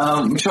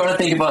 I'm trying to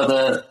think about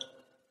the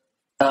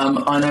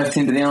I Know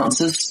Everything But the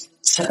Answers.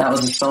 That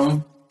was a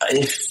song. We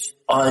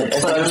had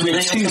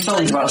 2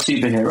 songs about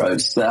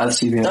superheroes that had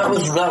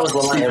superheroes. That was the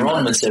later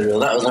on material.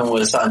 That was when we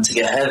were starting to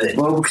get heavy.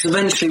 Well, because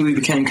eventually we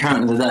became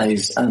Counting the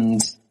Days,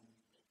 and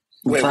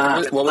wait,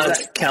 what was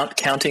that?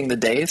 Counting the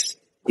Days?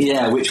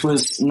 Yeah, which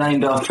was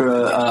named after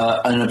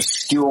an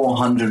obscure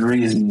 100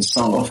 Reasons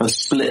song off a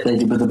split they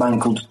did with a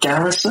band called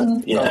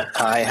Garrison. Yeah,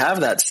 I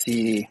have that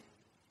CD.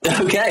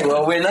 Okay,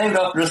 well, we're named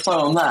after a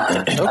song on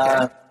that.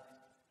 Okay.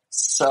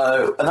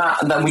 So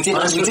that, and then we did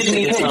an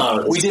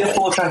EP. We did a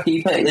 4-track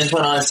EP. This is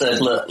when I said,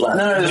 "Look,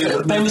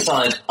 Ben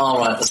decided, I'll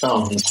write the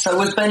songs." So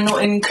was Ben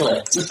not in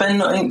Click? Was Ben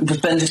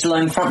just a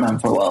lone frontman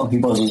for a while? He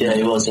was. Yeah,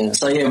 he was. Yeah.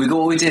 So yeah,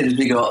 what we did is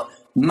we got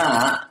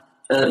Matt.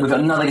 We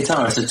got another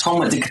guitarist. So Tom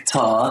went to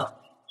guitar.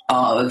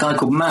 A guy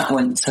called Matt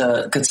went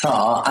to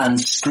guitar and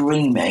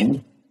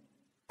screaming.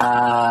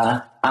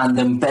 And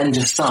then Ben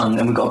just sung,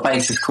 and we got a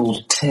bassist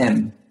called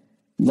Tim.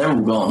 They're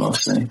all gone,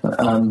 obviously.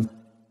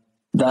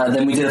 But,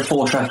 then we did a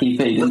 4-track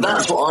EP. But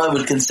that's what I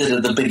would consider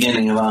the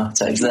beginning of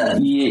Architects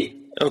then. Yeah.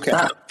 Okay.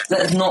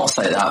 Let's not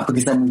say that,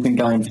 because then we've been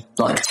going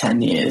for like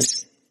 10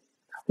 years.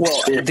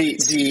 Well,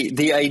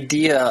 the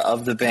idea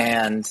of the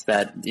band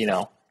that, you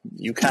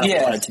kind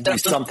of wanted to do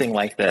something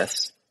like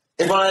this.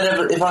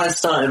 if I had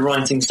started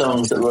writing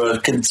songs that were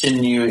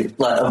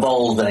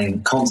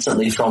evolving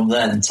constantly from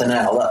then to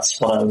now, that's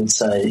what I would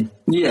say.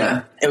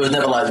 Yeah. It was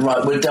never like,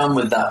 right, we're done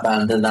with that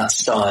band and that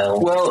style.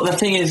 Well, the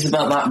thing is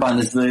about that band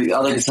is the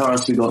other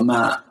guitarist we got,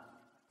 Matt,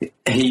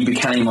 he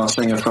became our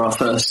singer for our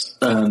first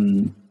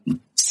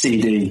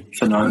CD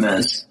for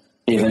Nightmares.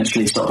 He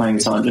eventually stopped playing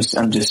guitar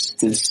and just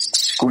did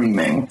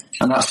screaming.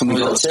 And that's when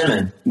we got Tim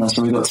in. That's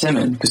when we got Tim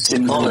in, because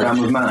Tim was in the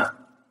band with Matt.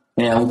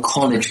 Yeah, all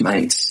college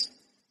mates.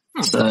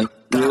 So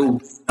we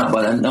all out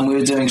by then. And we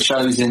were doing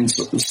shows in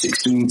sort of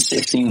 16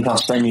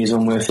 plus venues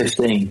when we were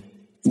 15.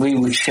 We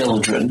were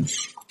children.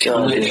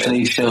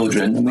 Literally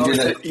children. And we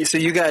did it. So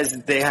you guys,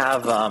 they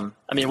have,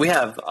 we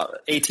have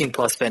 18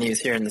 plus venues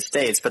here in the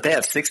States, but they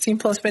have 16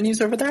 plus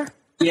venues over there?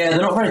 Yeah,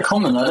 they're not very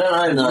common. I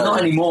don't know.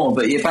 Not anymore,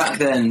 but yeah, back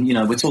then,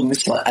 we're talking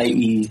this is like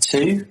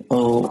 82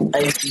 or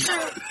 80.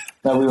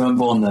 No, we weren't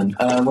born then.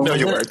 No,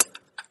 you weren't.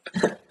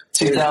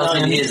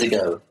 2000 9 years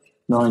ago.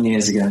 9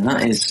 years ago.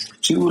 That is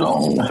too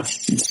long.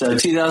 So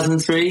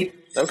 2003.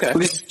 Okay.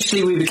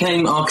 Actually, we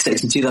became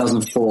Architects in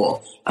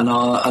 2004, and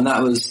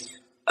that was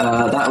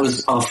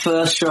our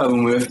first show,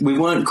 and we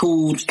weren't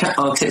called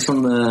Architects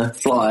on the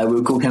Fly, we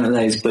were called Canada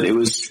Days, but it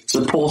was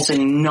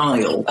supporting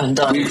Nile. And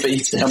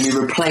Undefeated. And we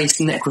replaced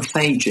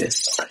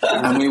Necrophagus.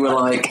 And we were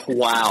like,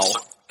 wow.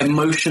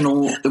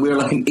 Emotional, we were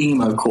like an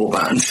emo core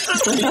band.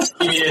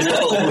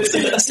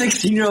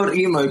 16-year-old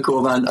emo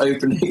core band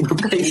opening,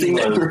 replacing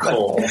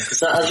Necrophagus. Is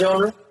that a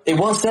genre? It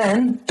was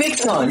then, big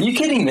time. You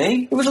kidding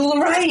me? It was all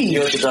the rage.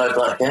 You had to dye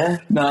black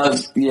hair? No, I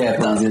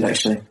did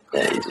actually.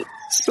 Yeah, you did.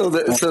 So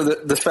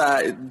the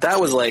fact that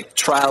was like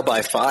trial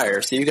by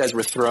fire. So you guys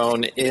were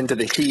thrown into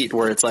the heat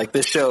where it's like,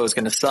 this show is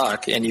going to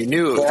suck, and you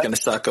knew it was going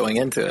to suck going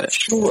into it.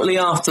 Shortly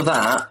after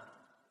that,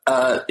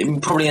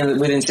 probably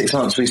within 6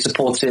 months, we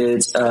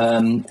supported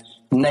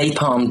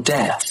Napalm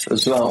Death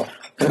as well.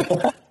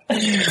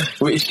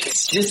 Which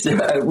is just, and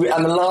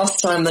the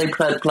last time they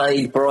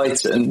played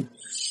Brighton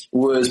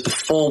was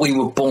before we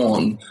were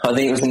born. I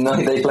think it was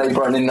they played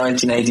Brighton in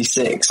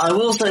 1986. I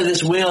will say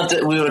this: we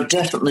were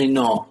definitely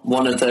not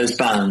one of those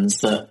bands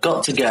that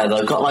got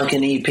together, got like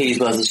an EP's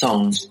worth of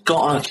songs,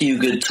 got on a few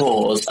good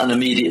tours, and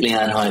immediately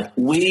had hype.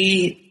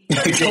 We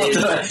did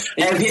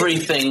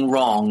everything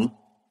wrong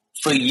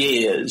for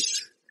years.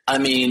 I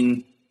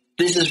mean,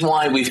 this is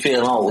why we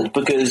feel old,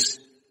 because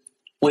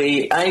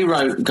we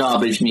wrote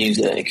garbage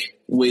music,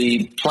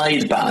 we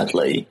played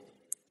badly,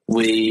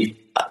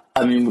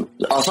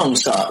 our song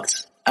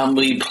sucked, and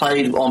we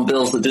played on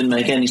bills that didn't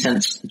make any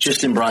sense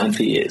just in Brighton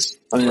for years.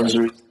 I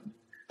mean,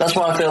 that's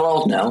why I feel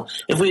old now.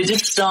 If we had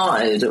just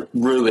started at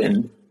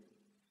Ruin,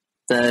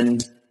 then...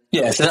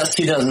 Yeah, so that's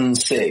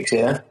 2006,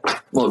 yeah?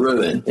 What,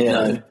 Ruin? Yeah.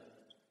 No.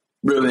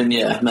 Ruin,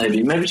 yeah,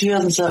 maybe. Maybe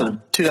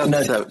 2007.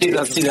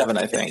 2007,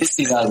 I think. It's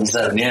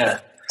 2007, yeah.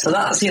 So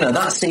that's,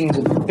 that seems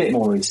a bit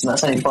more recent.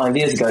 That's only 5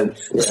 years ago.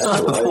 The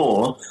stuff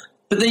before...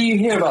 But then you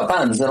hear about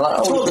bands, they're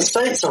like, oh, the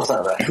States off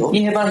that record.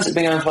 You hear bands that have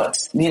been going for,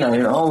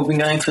 we've been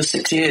going for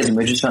 6 years and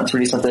we're just about to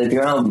release our debut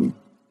album.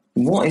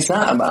 What is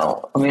that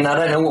about? I mean, I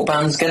don't know what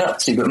bands get up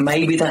to, but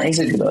maybe that is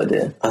a good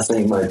idea. I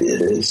think maybe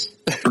it is.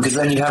 Because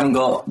then you haven't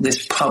got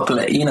this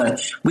public,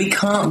 we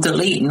can't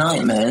delete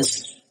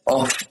Nightmares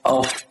off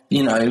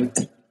the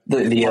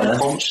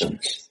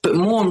conscience. But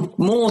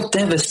more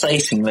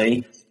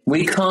devastatingly,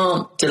 we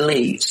can't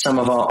delete some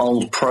of our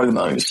old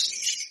promos.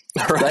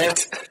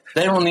 Right.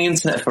 They're on the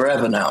internet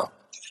forever now.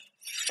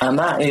 And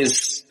that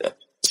is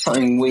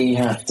something we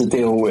have to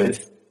deal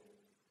with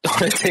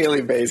on a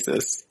daily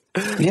basis.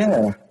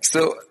 Yeah.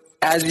 So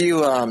as you,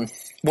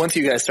 once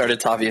you guys started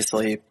to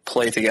obviously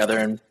play together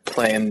and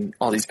play in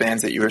all these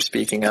bands that you were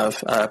speaking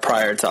of,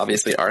 prior to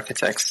obviously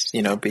Architects,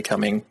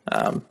 becoming,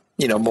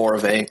 more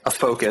of a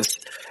focus,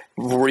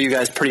 were you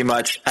guys pretty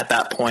much at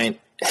that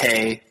point,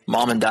 hey,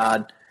 mom and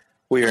dad,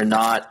 we are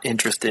not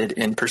interested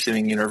in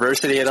pursuing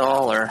university at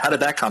all, or how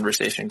did that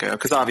conversation go?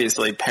 Because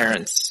obviously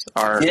parents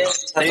are,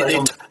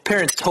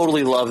 parents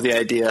totally love the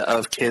idea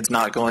of kids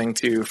not going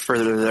to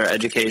further their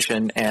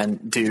education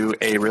and do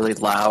a really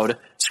loud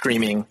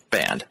screaming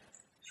band.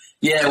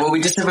 Yeah, well,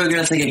 we just said we were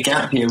going to take a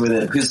gap year with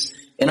it, because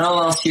in our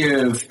last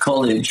year of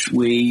college,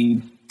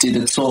 we did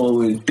a tour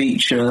with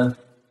Beecher,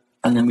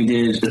 and then we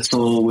did a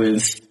tour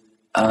with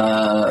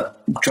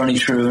Johnny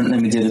Truant, and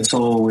then we did a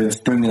tour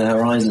with Bring Me the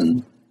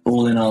Horizon,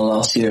 all in our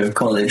last year of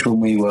college when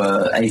we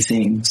were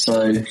 18.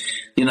 So,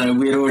 we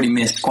had already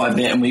missed quite a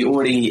bit, and we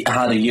already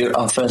had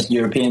our first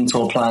European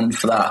tour planned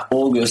for that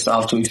August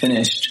after we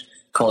finished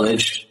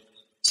college.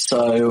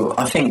 So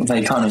I think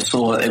they kind of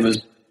saw that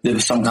there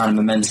was some kind of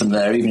momentum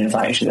there, even if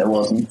actually there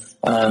wasn't.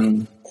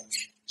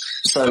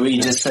 So we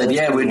just said,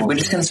 yeah, we're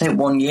just going to take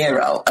 1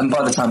 year out. And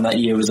by the time that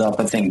year was up,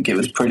 I think it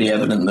was pretty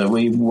evident that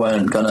we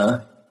weren't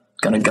gonna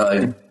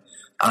go.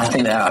 I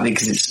think that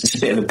because it's a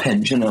bit of a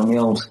pinch, on the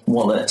old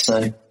wallet.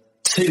 So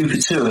two of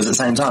us at the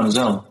same time as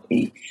well.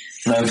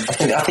 I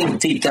think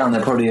deep down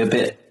they're probably a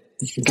bit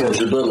good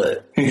to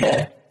bullet.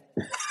 Yeah.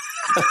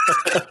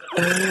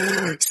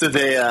 So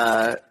they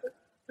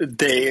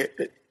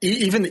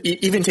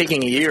even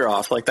taking a year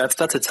off, like that's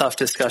a tough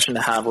discussion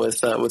to have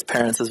with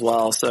parents as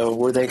well. So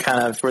were they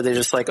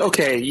just like,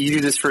 okay, you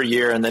do this for a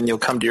year and then you'll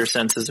come to your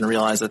senses and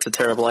realize that's a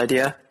terrible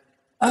idea?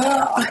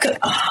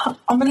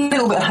 I'm a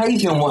little bit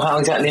hazy on how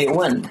exactly it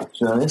went, to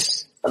be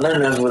honest. I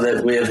don't know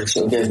whether we ever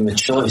sort of gave them a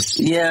choice.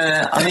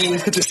 Yeah, I mean,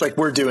 just like,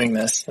 we're doing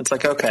this. It's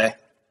like, okay.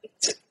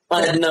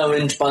 I had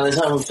by the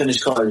time I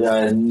finished college,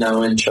 I had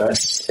no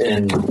interest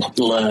in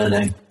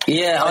learning.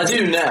 Yeah, I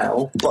do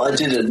now, but I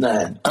didn't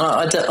then.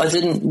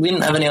 We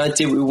didn't have any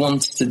idea what we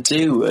wanted to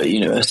do at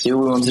university.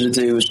 All we wanted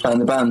to do was play in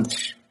the band.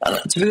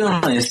 To be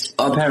honest,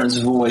 our parents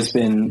have always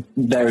been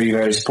very,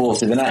 very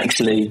supportive, and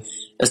actually,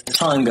 as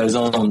time goes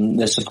on,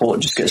 their support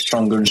just gets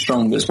stronger and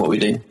stronger is what we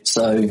do.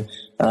 So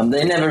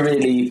they never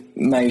really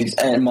made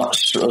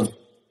much sort of...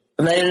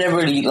 They never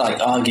really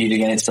argued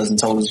against us and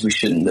told us we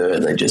shouldn't do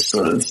it. They just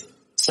sort of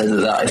said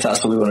that if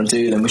that's what we want to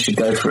do, then we should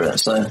go for it.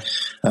 So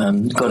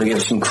got to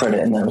give some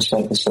credit in that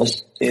respect, I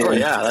suppose. Yeah. Oh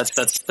yeah,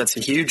 that's a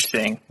huge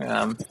thing.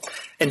 And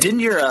didn't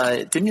your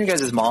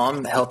guys'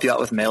 mom help you out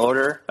with mail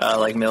order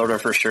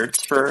for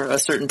shirts for a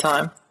certain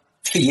time?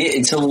 Yeah,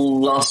 until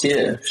last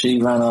year,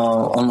 she ran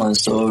our online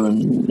store,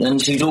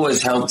 and she's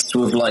always helped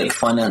with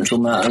financial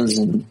matters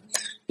and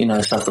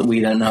stuff that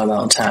we don't know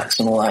about, tax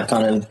and all that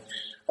kind of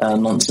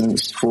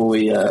nonsense. Before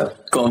we got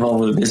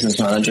involved with a business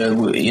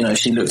manager,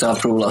 she looked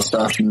after all our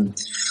stuff, and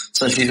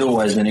so she's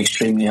always been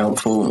extremely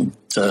helpful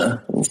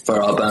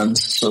for our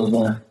bands.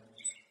 So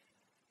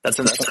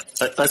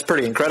that's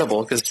pretty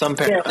incredible, because some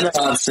parents... Yeah,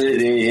 no,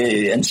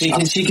 absolutely, yeah. And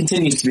she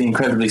continues to be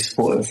incredibly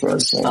supportive for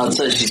us. So. I'd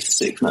say she's the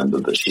sixth member,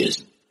 but she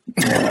isn't.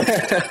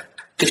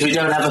 Because we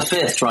don't have a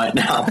fifth right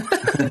now.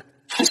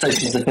 So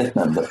she's the fifth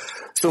member.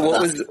 So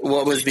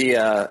what was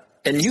the...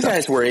 and you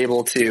guys were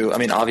able to, I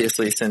mean,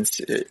 obviously, since,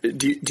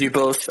 do you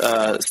both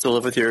still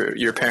live with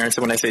your parents?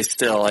 And when I say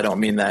still, I don't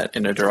mean that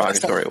in a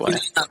derogatory way.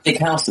 That big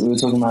house that we were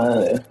talking about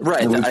earlier.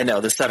 Right, I know,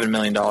 the $7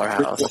 million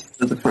house.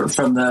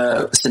 From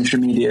the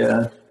Century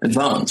Media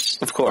advance.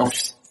 Of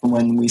course. From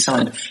when we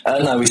signed.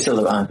 No, we still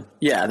live at home.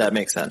 Yeah, that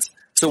makes sense.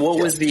 So what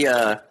was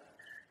the...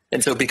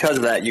 and so because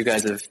of that, you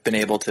guys have been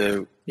able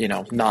to,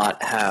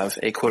 not have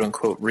a quote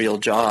unquote real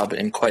job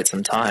in quite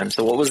some time.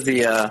 So what was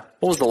the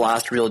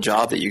last real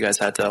job that you guys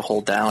had to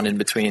hold down in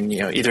between,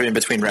 either in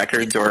between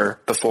records or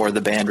before the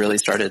band really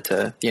started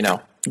to,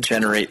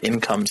 generate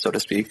income, so to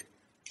speak?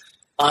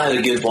 I had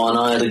a good one.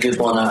 At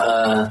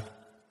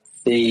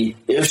it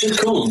was just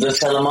called the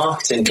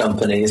telemarketing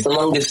company. It's the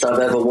longest I've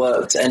ever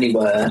worked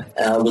anywhere.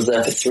 I was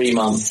there for 3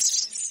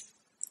 months.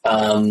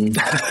 3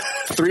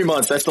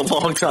 months, that's a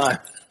long time.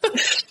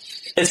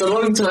 It's a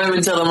long time in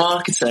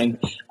telemarketing.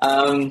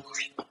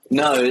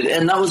 No,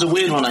 and that was a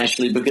weird one,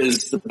 actually,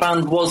 because the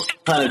band was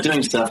kind of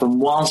doing stuff, and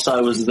whilst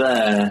I was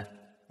there,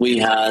 we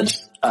had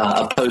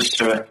a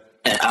poster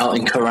out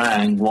in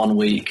Kerrang one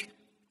week,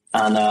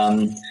 and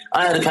I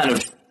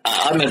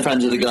made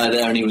friends with a guy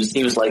there, and he was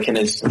like in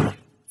his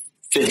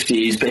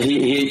 50s, but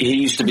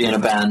he used to be in a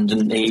band,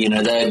 and they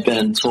had been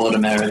and toured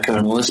America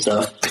and all this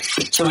stuff.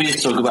 So we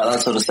used to talk about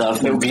that sort of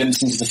stuff. Little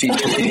glimpse into the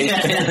future.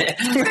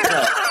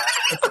 Yeah.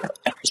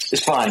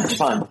 It's fine. I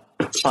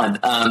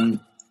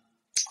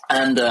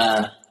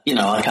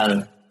kind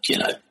of,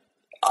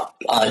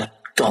 I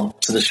gone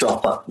to the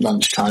shop at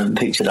lunchtime and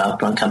picked it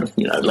up, and I kind of,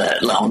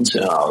 let on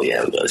to, oh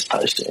yeah, we got this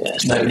poster. Yeah,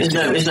 it's no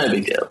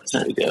big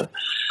deal.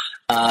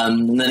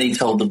 And then he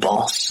told the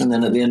boss, and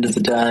then at the end of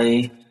the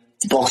day,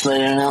 the boss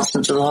made an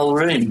announcement to the whole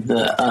room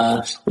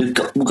that we've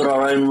got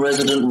our own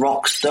resident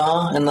rock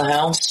star in the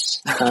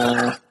house.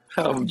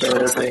 How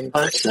embarrassing.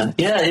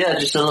 Yeah,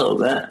 just a little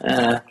bit.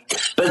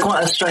 But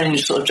quite a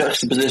strange sort of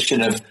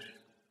juxtaposition of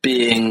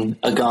being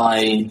a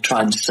guy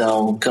trying to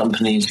sell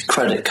companies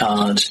credit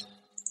card,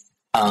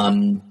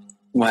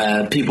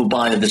 where people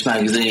buy this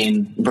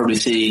magazine, probably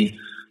see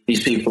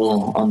these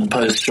people on the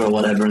poster or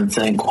whatever and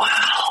think,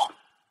 wow,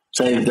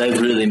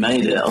 they've really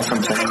made it or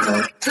something.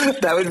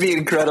 That would be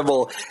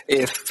incredible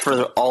if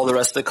for all the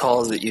rest of the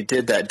calls that you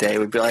did that day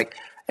would be like,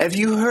 have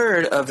you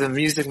heard of the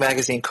music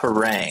magazine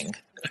Kerrang?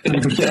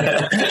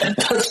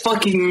 That's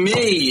fucking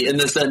me in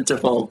the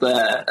centerfold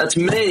there. That's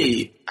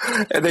me.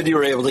 And then you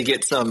were able to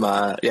get some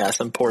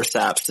poor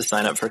saps to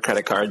sign up for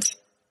credit cards.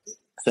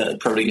 They're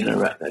probably going to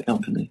wreck that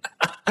company.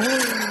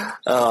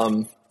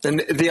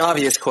 And the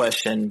obvious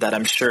question that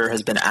I'm sure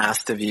has been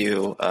asked of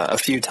you a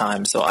few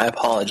times, so I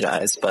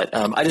apologize, but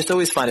I just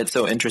always find it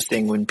so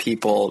interesting when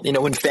people,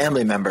 when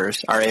family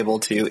members are able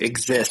to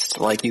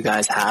exist like you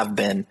guys have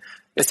been,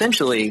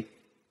 essentially,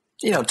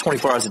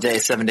 24 hours a day,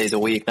 7 days a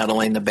week, not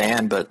only in the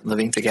band, but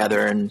living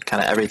together and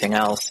kind of everything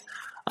else.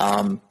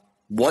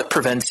 What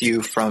prevents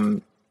you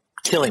from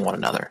killing one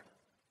another?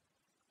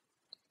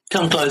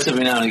 Come close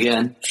every now and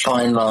again.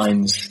 Fine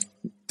lines.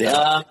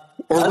 Yeah.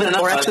 Here's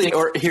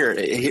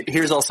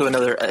also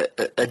another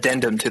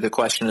addendum to the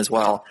question as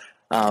well.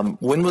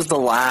 When was the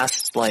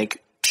last,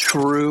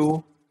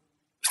 true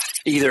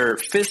either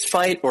fist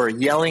fight or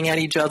yelling at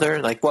each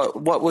other?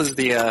 What was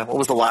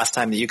the last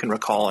time that you can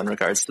recall in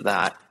regards to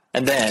that?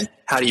 And then,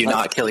 how do you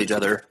not kill each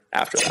other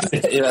after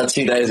that? About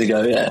 2 days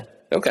ago, yeah.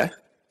 Okay.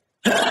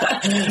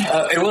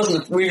 It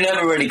wasn't. We've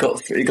never really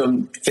got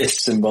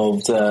fists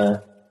involved,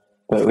 but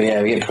we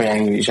get pretty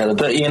angry with each other.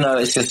 But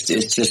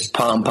it's just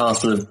part and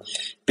parcel of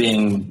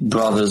being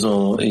brothers,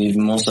 or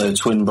even more so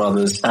twin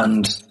brothers,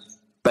 and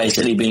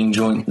basically being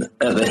joint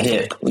at the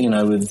hip. With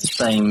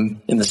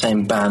in the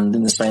same band,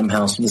 in the same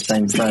house, with the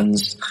same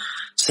friends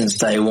since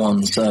day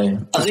one. So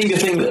I think the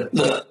thing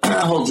that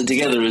holds it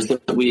together is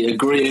that we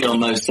agree on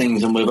most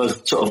things, and we're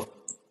both sort of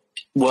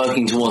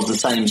working towards the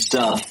same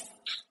stuff.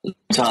 At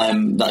the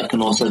time, that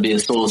can also be a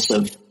source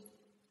of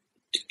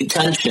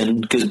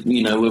tension, because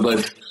we're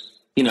both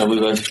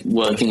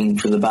working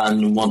for the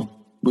band, and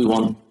we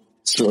want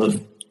sort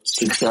of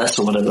success,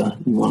 or whatever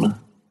we want to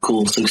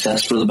call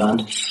success for the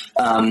band.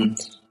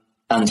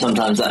 And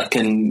sometimes that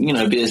can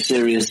be a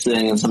serious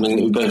thing, and something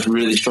that we both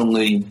really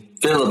strongly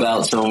feel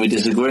about. So when we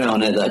disagree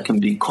on it, that can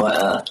be quite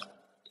a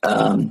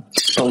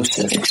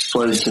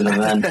explosive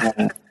event.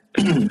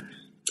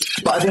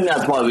 But I think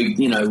that's why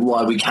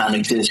we can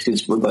exist,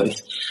 because we're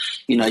both,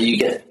 you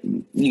get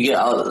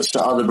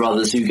other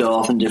brothers who go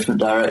off in different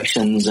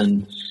directions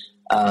and,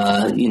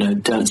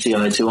 don't see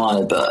eye to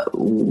eye. But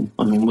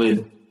I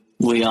mean,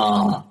 we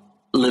are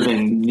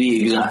living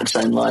the exact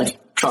same life,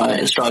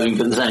 striving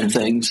for the same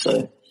things.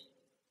 So,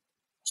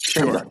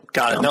 sure,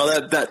 got it. No,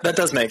 that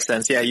does make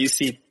sense. Yeah, you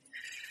see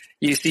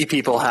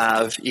people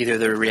have either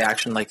the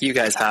reaction like you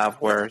guys have,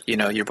 where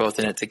you're both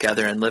in it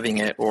together and living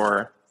it,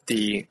 or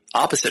the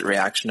opposite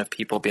reaction of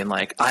people being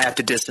like, I have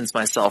to distance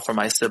myself from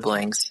my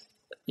siblings,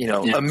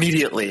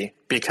 immediately,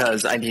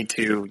 because I need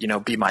to,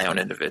 be my own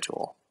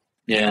individual.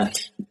 Yeah.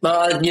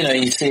 But,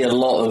 you see a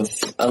lot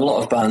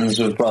of bands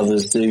with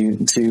brothers do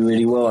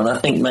really well. And I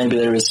think maybe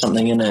there is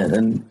something in it,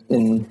 and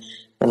in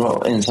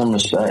some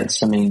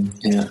respects. I mean,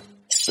 yeah.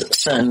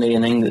 Certainly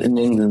in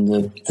England,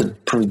 the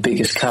probably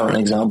biggest current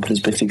example is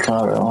Biffy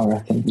Clyro, I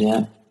reckon.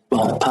 Yeah.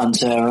 Well,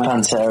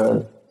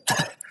 Pantera.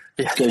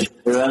 Yeah.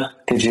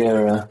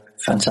 Gojira,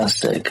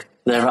 fantastic.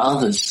 There are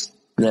others.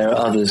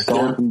 Go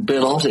on.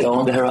 Bill Oddie. Go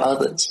on. There are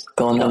others.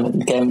 Go on.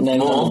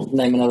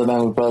 Name another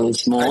band with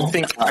brothers. More.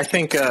 I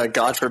think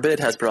God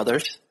Forbid has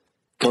brothers.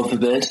 God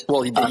forbid.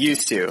 Well, they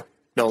used to.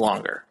 No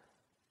longer.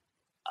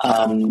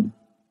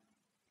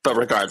 But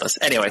regardless.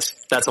 Anyways,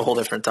 that's a whole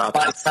different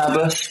topic. Black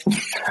Sabbath.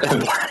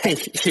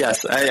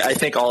 Yes, I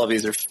think all of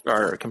these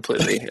are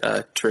completely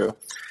true.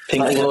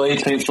 Pink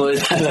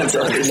Floyd.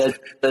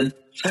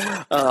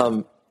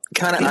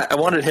 I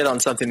wanted to hit on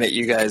something that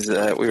you guys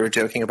we were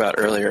joking about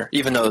earlier,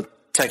 even though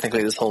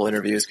technically this whole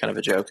interview is kind of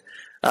a joke.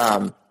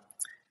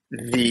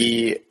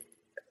 The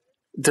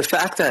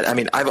fact that, I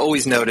mean, I've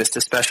always noticed,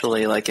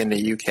 especially like in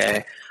the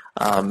UK,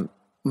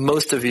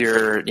 most of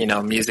your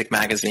music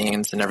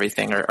magazines and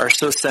everything are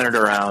so centered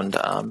around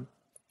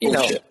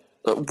bullshit.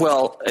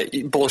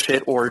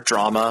 Bullshit or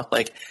drama.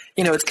 Like,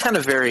 it's kind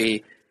of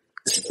very.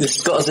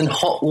 This got us in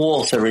hot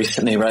water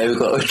recently, right?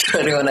 We're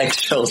treading on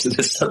eggshells with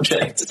this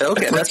subject.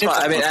 Okay, that's fine.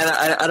 I mean,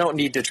 I don't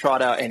need to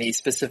trot out any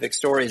specific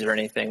stories or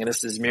anything, and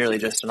this is merely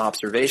just an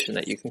observation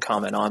that you can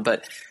comment on.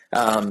 But,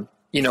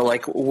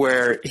 like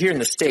where here in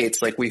the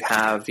States, like we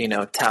have,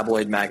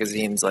 tabloid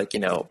magazines like,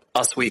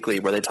 Us Weekly,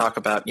 where they talk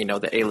about,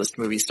 the A-list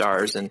movie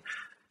stars, and,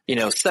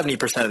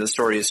 70% of the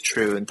story is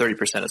true and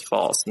 30% is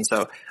false. And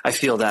so I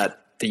feel that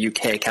the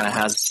UK kind of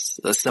has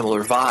a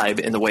similar vibe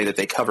in the way that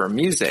they cover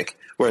music,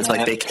 where it's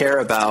like they care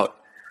about,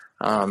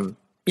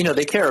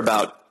 they care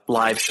about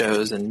live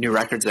shows and new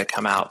records that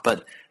come out,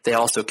 but they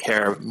also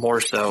care more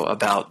so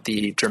about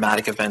the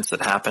dramatic events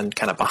that happen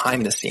kind of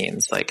behind the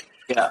scenes. Like,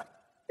 yeah.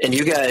 And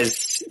you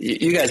guys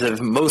have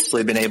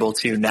mostly been able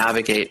to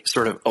navigate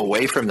sort of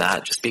away from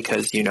that, just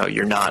because,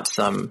 you're not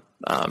some,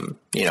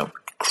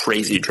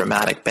 crazy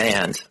dramatic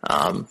band.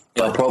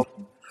 But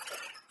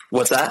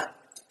what's that?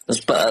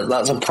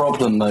 That's a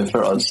problem, though,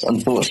 for us,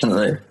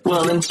 unfortunately.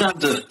 Well, in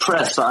terms of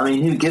press, I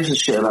mean, who gives a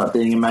shit about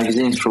being in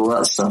magazines for all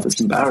that stuff?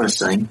 It's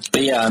embarrassing.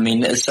 But yeah, I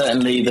mean, it's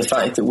certainly the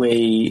fact that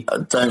we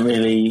don't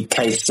really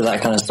cater to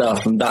that kind of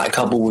stuff, and that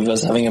coupled with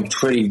us having a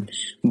pretty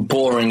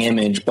boring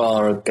image,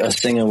 bar a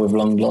singer with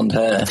long blonde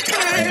hair.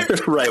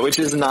 Right, which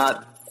is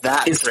not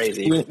that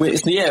crazy.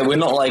 We're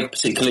not like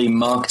particularly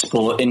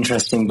marketable,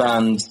 interesting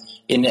band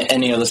in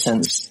any other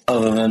sense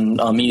other than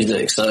our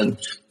music. So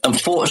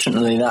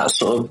unfortunately, that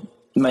sort of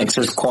makes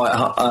us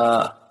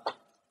quite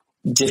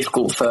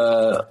difficult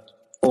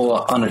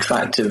or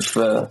unattractive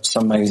for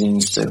some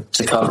magazines to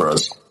cover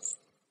us.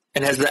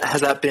 And has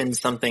that been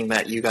something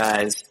that you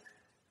guys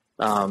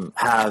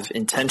have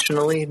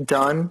intentionally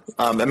done?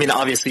 I mean,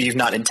 obviously you've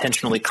not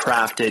intentionally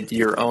crafted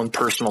your own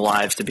personal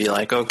lives to be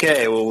like,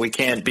 okay, well, we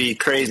can't be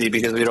crazy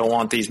because we don't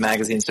want these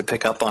magazines to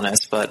pick up on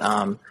us. But,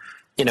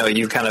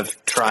 you kind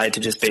of tried to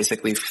just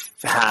basically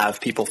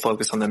have people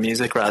focus on the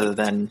music rather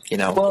than,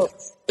 Well,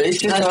 it's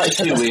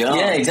just who we are.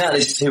 Yeah, exactly.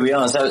 It's just who we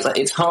are. So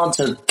it's hard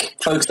to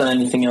focus on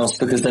anything else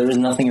because there is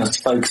nothing else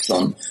to focus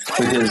on.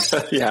 Because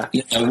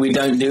we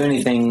don't do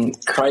anything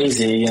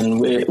crazy, and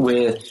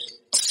we're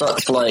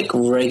such like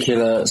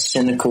regular,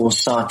 cynical,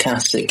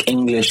 sarcastic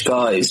English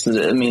guys.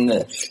 I mean,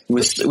 that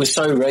we're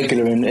so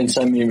regular in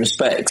so many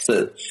respects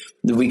that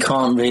we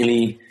can't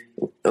really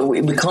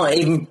we can't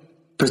even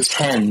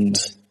pretend,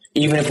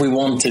 even if we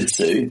wanted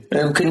to,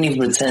 we couldn't even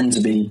pretend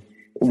to be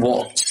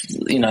what,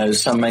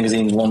 some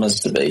magazines want us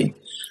to be.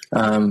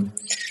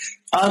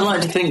 I'd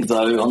like to think,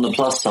 though, on the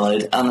plus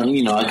side,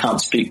 and, I can't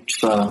speak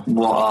for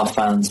what our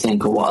fans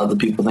think or what other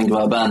people think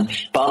about a band,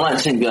 but I'd like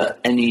to think that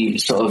any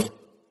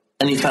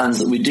fans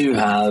that we do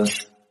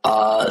have,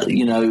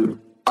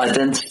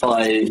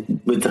 identify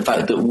with the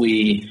fact that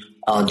we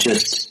are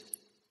just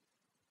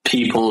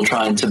people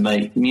trying to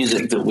make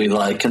music that we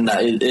like, and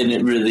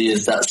it really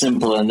is that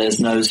simple, and there's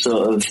no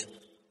sort of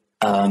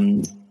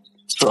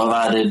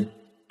added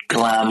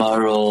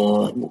glamour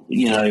or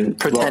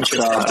pretentious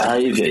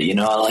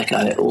behavior.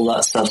 All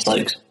that stuff's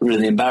like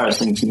really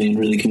embarrassing to me and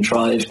really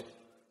contrived.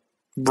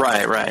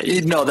 Right.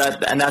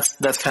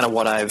 That's kind of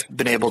what I've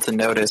been able to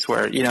notice.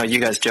 Where you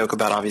guys joke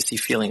about obviously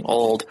feeling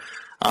old,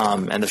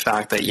 and the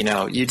fact that you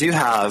do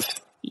have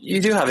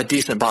a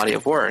decent body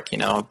of work,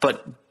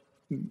 but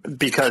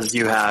because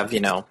you have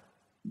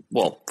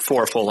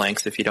 4 full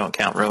lengths if you don't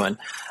count Ruin,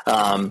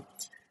 and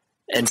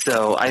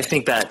so I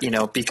think that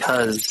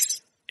because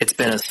it's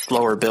been a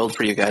slower build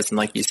for you guys, and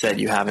like you said,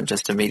 you haven't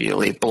just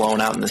immediately blown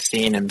out in the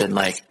scene and been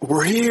like,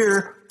 we're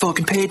here,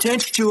 fucking pay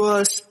attention to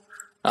us.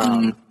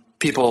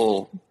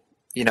 People,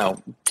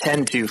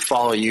 tend to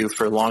follow you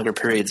for longer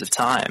periods of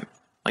time.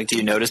 Like, do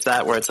you notice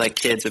that, where it's like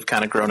kids have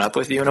kind of grown up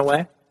with you in a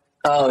way?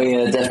 Oh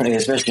yeah, definitely,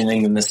 especially in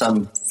England. There's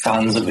some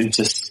fans that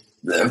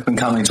have been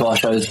coming to our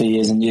shows for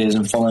years and years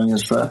and following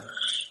us for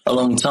a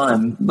long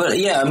time. But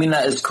yeah,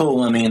 that is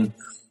cool.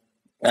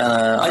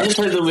 I just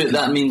hope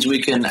that means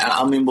we can,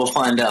 we'll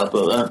find out,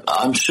 but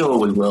I'm sure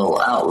we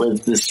will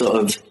outlive this sort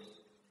of,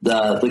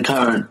 the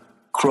current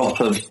crop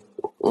of,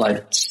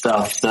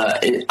 stuff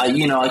that,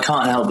 I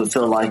can't help but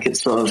feel like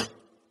it's sort of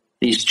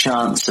these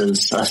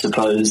chances, I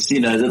suppose.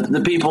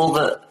 The people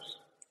that,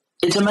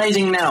 it's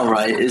amazing now,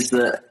 right, is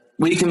that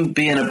we can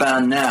be in a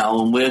band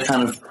now and we're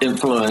kind of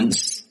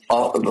influenced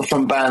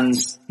from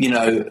bands,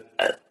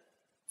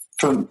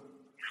 from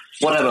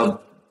whatever,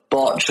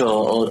 Botch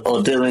or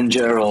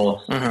Dillinger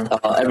or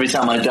Every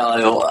Time I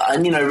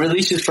Die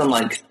releases from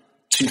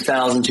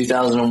 2000,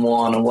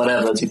 2001 or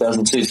whatever,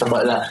 2002, stuff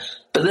like that.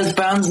 But there's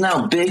bands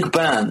now, big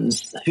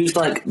bands, whose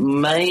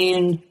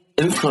main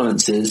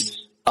influences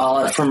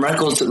are from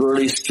records that were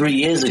released 3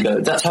 years ago.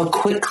 That's how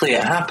quickly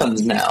it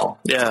happens now.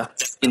 Yeah.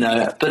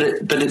 But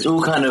it's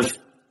all kind of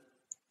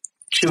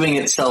chewing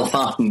itself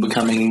up and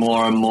becoming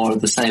more and more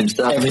of the same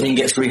stuff. Everything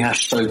gets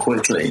rehashed so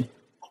quickly.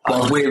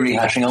 While we're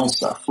rehashing old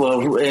stuff.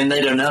 Well, and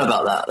they don't know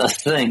about that.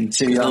 That's the thing.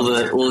 All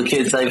the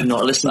kids, they've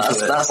not listened to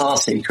it. That's our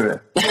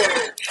secret.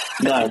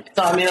 No.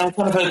 I'm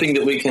kind of hoping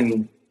that we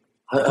can,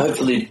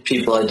 hopefully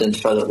people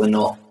identify that we're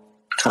not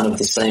kind of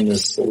the same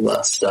as all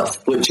that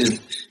stuff, which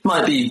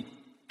might be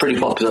pretty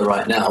popular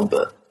right now,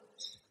 but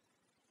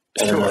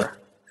sure.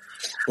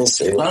 We'll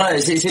see. I know,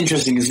 it's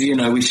interesting because,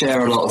 we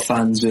share a lot of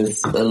fans with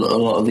a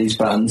lot of these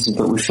bands,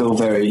 but we feel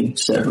very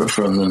separate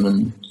from them,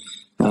 and,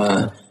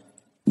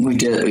 we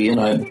do,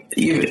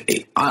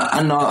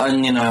 I'm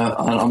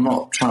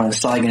not trying to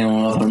slag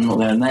anyone off, I'm not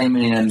going to name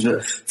any names,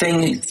 but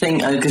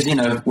because,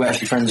 we're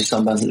actually friends with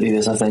some bands that do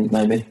this, I think,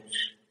 maybe.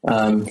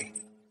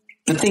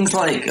 But things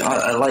like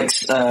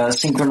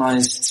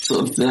synchronized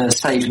sort of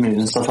stage moves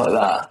and stuff like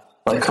that,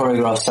 like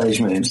choreographed stage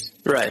moves.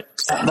 Right.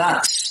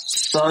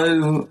 That's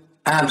so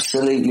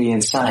absolutely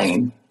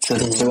insane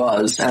to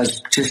us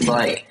as just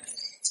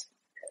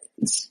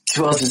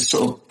to us as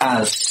sort of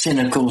as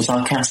cynical,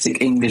 sarcastic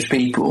English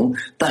people,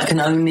 that can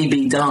only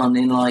be done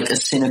in a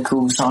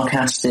cynical,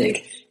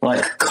 sarcastic,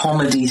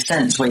 comedy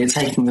sense where you're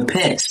taking the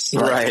piss.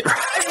 Right.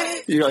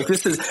 You're like,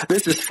 this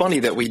is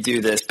funny that we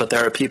do this, but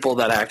there are people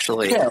that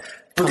actually,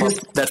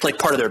 that's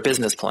part of their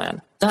business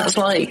plan. That's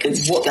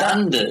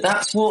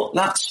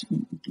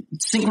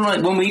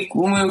synchronized. When we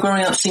were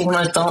growing up,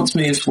 synchronized dance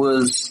moves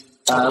was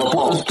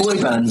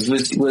boy bands,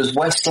 was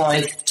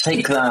Westlife,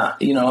 Take That.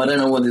 I don't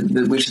know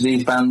which of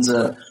these bands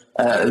are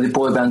the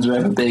boy bands were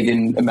ever big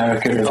in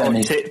America, if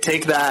any.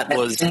 Take That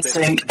was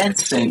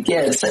NSYNC,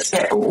 yeah,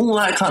 all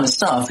that kind of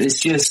stuff. It's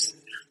just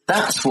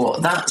that's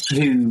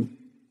who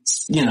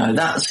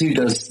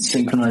does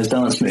synchronized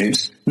dance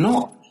moves.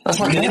 That's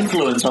an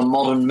influence on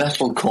modern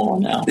metalcore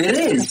now. It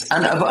is,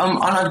 and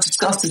I've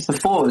discussed this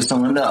before with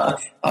someone that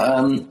I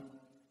don't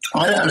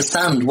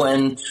understand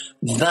when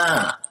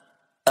that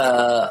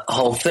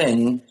whole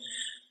thing,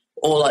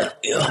 or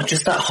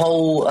just that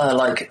whole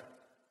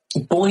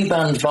boy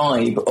band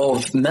vibe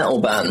of metal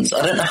bands.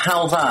 I don't know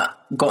how that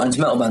got into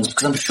metal bands,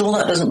 because I'm sure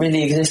that doesn't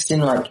really exist in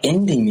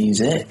indie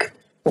music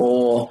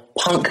or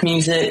punk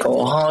music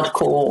or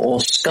hardcore or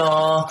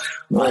ska.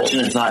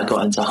 Imagine if that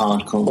got into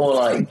hardcore.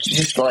 Or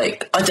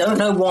I don't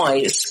know why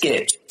it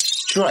skipped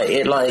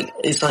straight.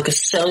 It's like a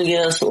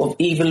cellular sort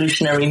of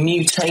evolutionary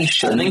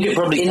mutation. I think it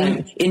probably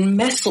in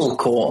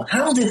metalcore.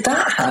 How did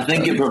that happen? I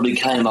think it probably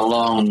came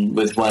along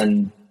with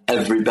when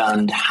every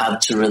band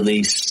had to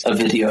release a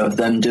video of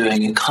them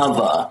doing a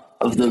cover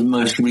of the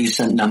most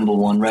recent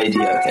 #1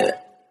 radio hit.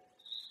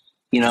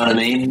 You know what I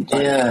mean?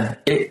 Yeah.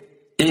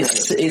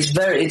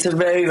 It's a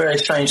very, very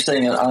strange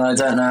thing, and I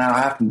don't know how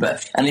it happened,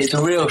 and it's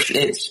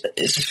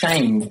a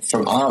shame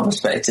from our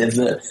perspective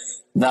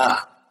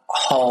that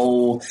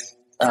whole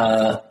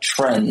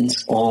trend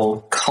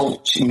or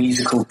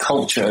musical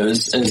culture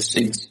has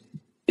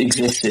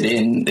existed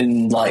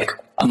in like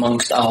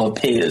amongst our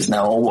peers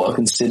now, or what are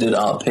considered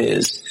our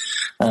peers,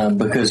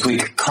 because we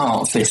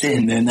can't fit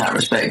in that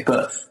respect.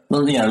 But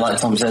like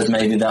Tom says,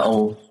 maybe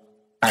that'll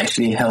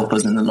actually help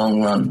us in the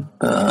long run.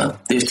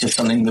 It's just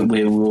something that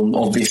we will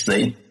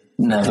obviously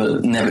never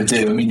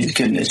do. I mean, you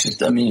couldn't. It's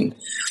just, I mean,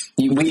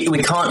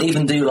 we can't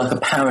even do like a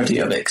parody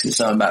of it because it's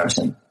so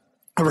embarrassing.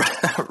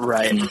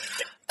 Right.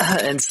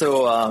 And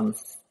so,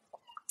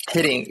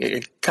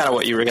 hitting kind of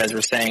what you guys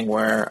were saying,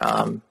 where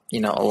a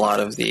lot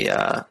of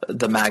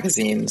the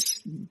magazines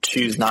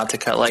choose not to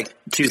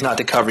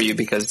cover you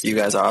because you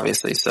guys are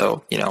obviously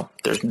so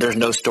there's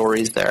no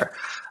stories there.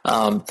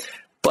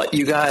 But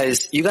you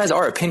guys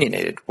are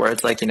opinionated, where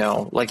it's like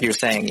like you're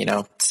saying,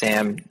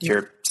 Sam,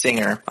 your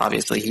singer,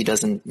 obviously he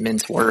doesn't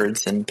mince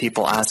words, and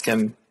people ask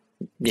him,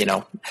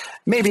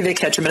 maybe they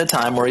catch him at a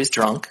time where he's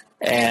drunk,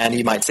 and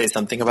he might say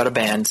something about a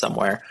band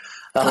somewhere.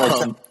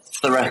 It's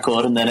the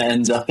record, and then it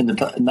ends up in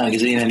the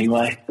magazine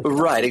anyway.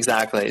 Right,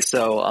 exactly.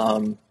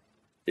 So,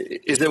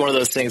 is it one of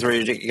those things where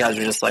you guys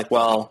are just like,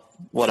 well,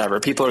 whatever,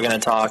 people are going to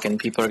talk and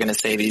people are going to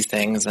say these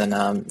things, and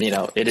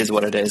it is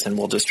what it is, and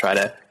we'll just try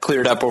to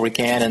clear it up where we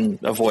can and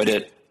avoid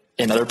it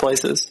in other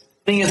places?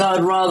 The thing is,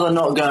 I'd rather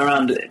not go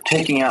around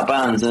picking out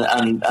bands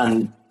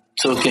and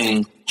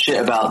talking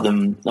shit about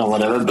them or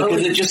whatever,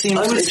 because it just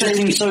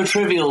seems so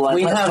trivial.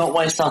 Like, let's not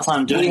waste our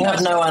time doing We that.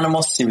 have no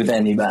animosity with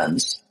any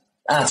bands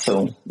at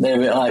all. We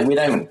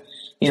don't.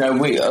 We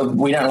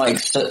don't like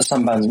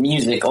some bands'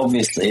 music,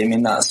 obviously. I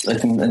mean, that's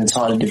an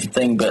entirely different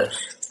thing. But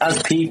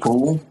as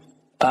people,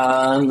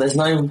 there's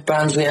no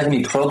bands we have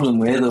any problem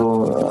with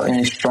or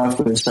any strife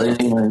with. So,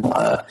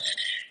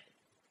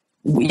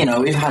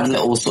 we've had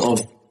little sort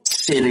of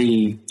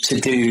silly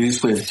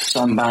to-dos with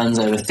some bands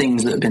over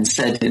things that have been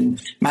said in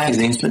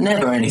magazines, but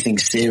never anything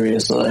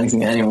serious or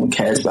anything anyone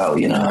cares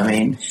about, I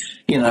mean,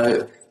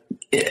 and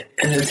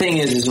the thing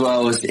is as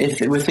well, is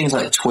if with things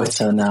like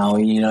Twitter now,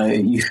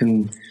 you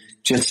can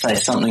just say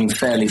something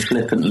fairly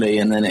flippantly,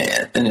 and then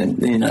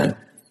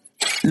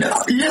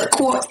look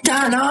what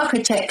Dan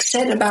Architect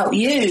said about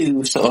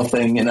you, sort of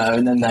thing, and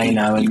then they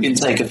know. And you can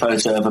take a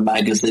photo of a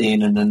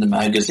magazine, and then the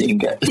magazine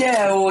gets...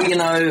 Yeah, or,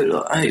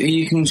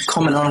 you can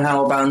comment on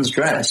how a band's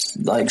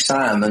dressed, like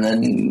Sam, and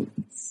then...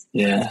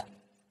 Yeah.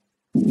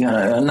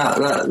 And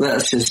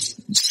that's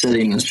just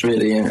silliness,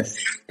 really.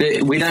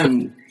 We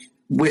don't...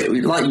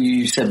 like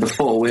you said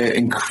before, we're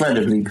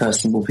incredibly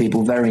personable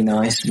people, very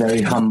nice,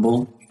 very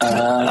humble.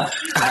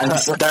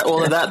 That's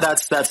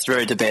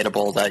very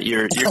debatable. That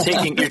you're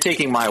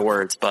taking my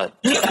words, but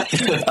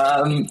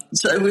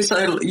so we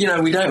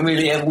don't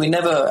really we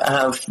never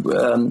have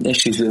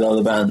issues with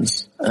other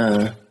bands.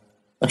 I'm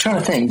trying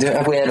to think.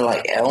 Have we had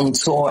on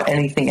tour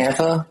anything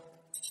ever?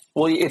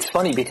 Well, it's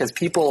funny because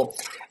people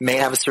may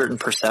have a certain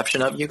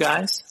perception of you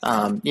guys.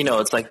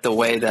 It's like the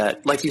way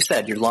that, like you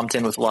said, you're lumped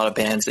in with a lot of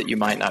bands that you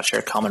might not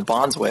share common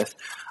bonds with.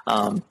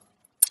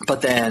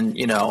 But then,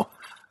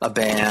 a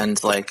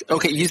band like,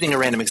 okay, using a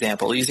random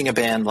example, using a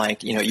band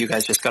like, you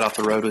guys just got off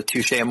the road with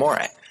Touche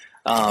Amore.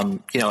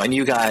 And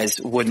you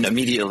guys wouldn't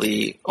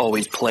immediately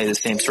always play the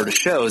same sort of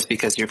shows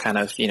because you're kind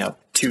of,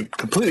 two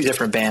completely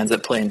different bands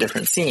that play in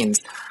different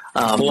scenes.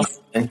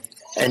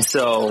 And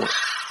so,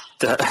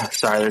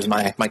 sorry, there's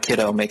my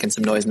kiddo making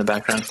some noise in the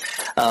background.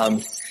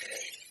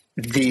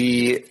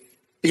 The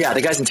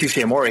guys in Touche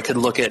Amore could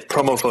look at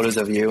promo photos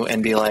of you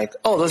and be like,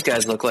 oh, those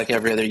guys look like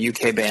every other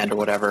UK band or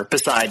whatever,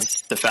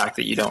 besides the fact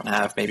that you don't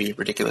have maybe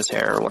ridiculous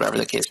hair or whatever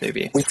the case may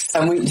be. We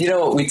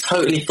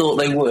totally thought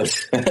they would.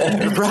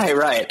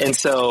 Right. And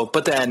so,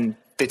 but then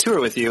they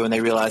tour with you and they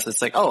realize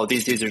it's like, oh,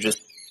 these dudes are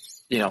just,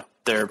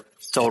 they're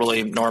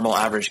totally normal,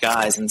 average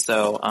guys. And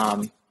so,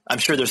 I'm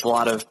sure there's a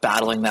lot of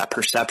battling that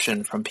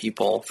perception from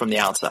people from the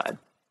outside.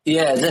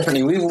 Yeah,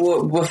 definitely.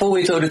 Before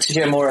we toured to Touche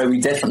Amore,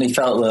 we definitely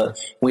felt that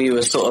we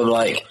were sort of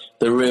like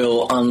the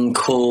real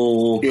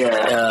uncool,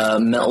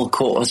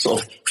 metalcore,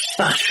 sort of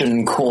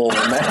fashion core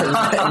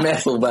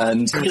metal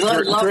band.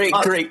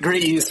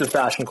 Great use of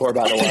fashion core,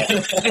 by the way.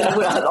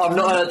 I've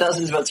not heard that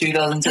since about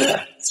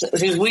 2002.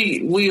 Because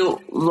we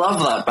love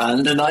that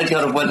band, and I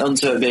kind of went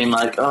onto it being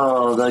like,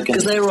 oh, they're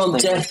because they were on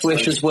Death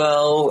Wish as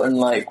well, and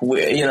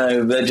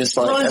they're just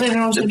like. Why is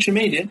everyone on social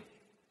media?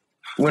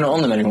 We're not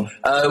on them anymore.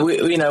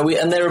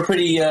 And they were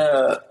pretty,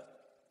 they're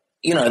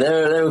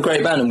a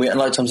great band, and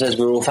like Tom says,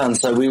 we were all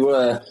fans, so we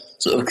were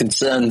sort of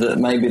concerned that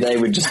maybe they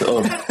would just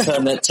sort of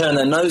turn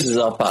their noses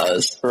up at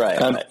us. Right.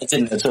 It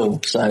didn't at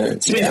all. So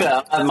to be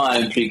fair, I had my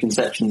own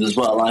preconceptions as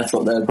well. I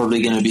thought they were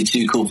probably going to be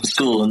too cool for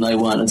school, and they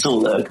weren't at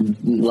all. They were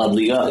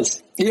lovely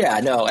guys. Yeah,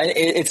 no,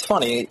 it's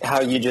funny how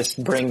you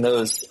just bring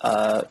those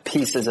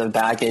pieces of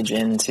baggage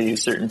into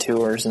certain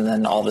tours, and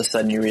then all of a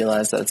sudden you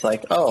realize that it's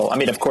like, oh, I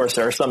mean, of course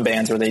there are some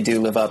bands where they do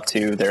live up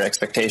to their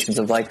expectations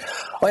of like,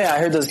 oh yeah, I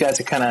heard those guys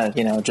are kind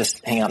of,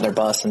 just hang out in their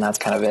bus and that's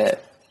kind of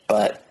it.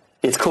 But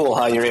it's cool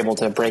how you're able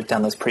to break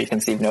down those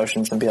preconceived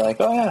notions and be like,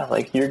 oh yeah,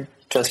 like you're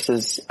just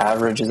as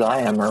average as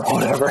I am or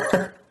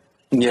whatever.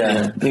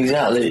 Yeah,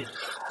 exactly.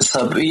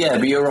 So, but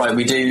you're right.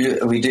 We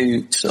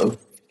do sort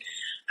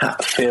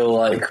of feel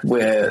like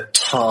we're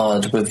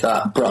tarred with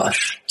that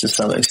brush to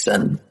some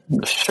extent.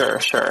 Sure.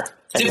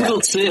 It's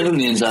difficult to see it from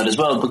the inside as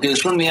well,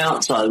 because from the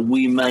outside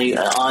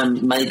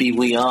maybe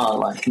we are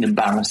like an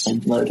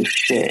embarrassing load of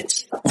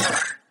shit.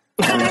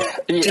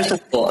 Just a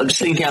thought. I'm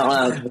just thinking out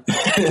loud.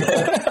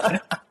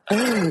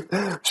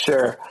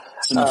 Sure.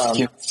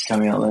 Some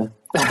coming out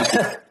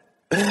there.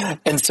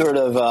 And sort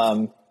of,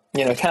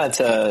 kind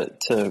of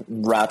to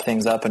wrap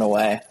things up in a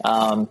way,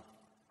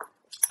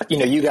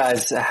 you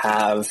guys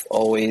have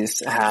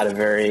always had a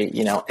very,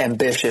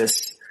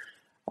 ambitious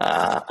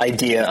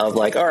idea of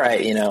like, all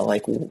right,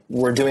 like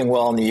we're doing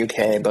well in the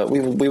UK, but we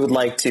would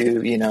like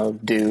to,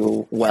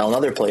 do well in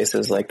other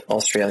places like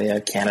Australia,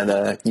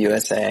 Canada,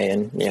 USA,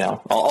 and,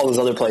 all those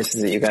other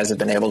places that you guys have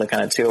been able to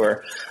kind of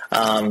tour.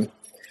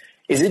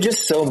 Is it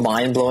just so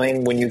mind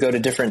blowing when you go to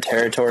different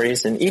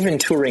territories and even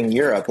touring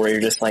Europe where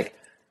you're just like,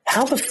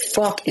 how the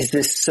fuck is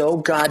this so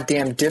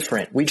goddamn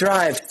different? We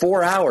drive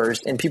 4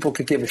 hours and people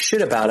could give a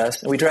shit about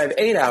us, and we drive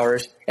 8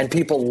 hours and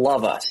people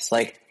love us.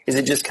 Like, is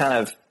it just kind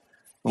of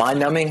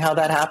mind-numbing how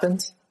that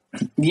happens?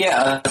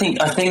 Yeah,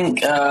 I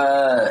think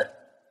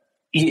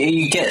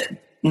you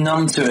get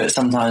numb to it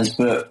sometimes,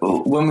 but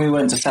when we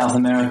went to South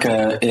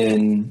America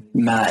in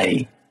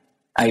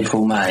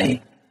April,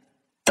 May,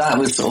 that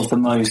was sort of the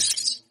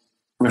most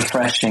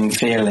refreshing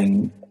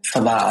feeling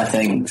for that, I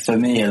think, for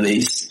me at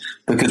least,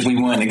 because we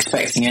weren't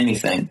expecting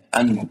anything.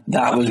 And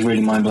that was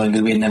really mind-blowing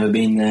because we had never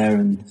been there,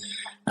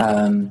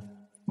 and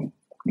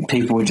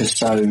people were just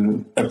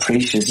so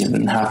appreciative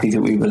and happy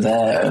that we were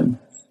there. And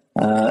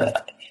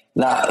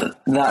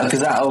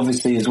because that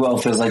obviously as well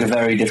feels like a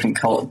very different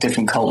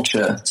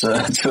culture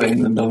to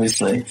England,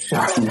 obviously.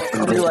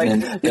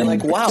 You're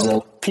like,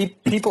 wow,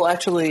 people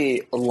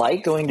actually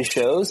like going to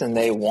shows and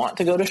they want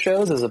to go to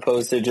shows as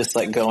opposed to just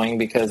like going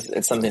because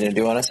it's something to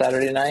do on a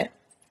Saturday night.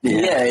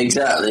 Yeah,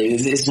 exactly.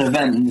 It's an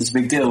event and it's a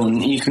big deal,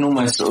 and you can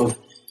almost sort of,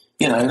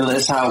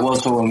 that's how it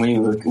was for when we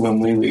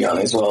were young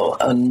as well.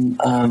 And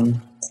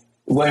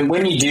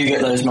when you do get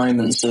those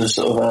moments of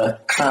sort of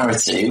a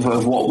clarity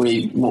of what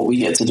we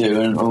get to do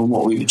and or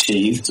what we've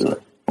achieved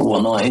or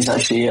whatnot, it's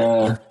actually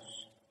it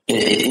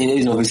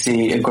is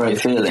obviously a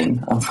great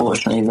feeling.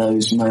 Unfortunately,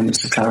 those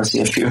moments of clarity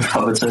are few and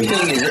far between. The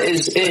thing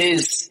is, it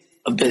is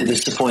a bit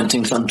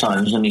disappointing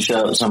sometimes when you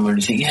show up somewhere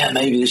and you think, yeah,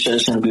 maybe this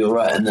show's going to be all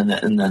right, and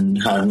then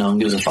kind of no one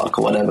gives a fuck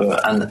or whatever,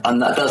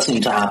 and that does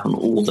seem to happen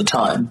all the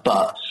time.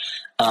 But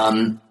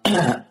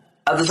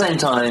at the same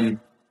time,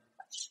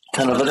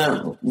 kind of, I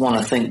don't want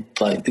to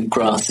think like the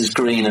grass is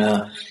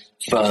greener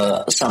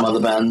for some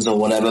other bands or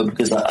whatever,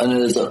 because I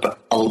know there's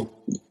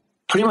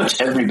pretty much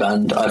every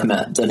band I've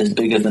met that is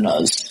bigger than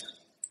us.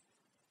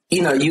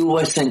 You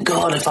always think,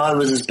 God, if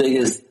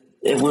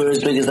we're as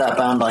big as that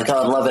band, like,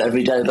 I'd love it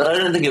every day. But I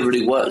don't think it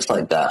really works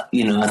like that.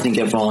 I think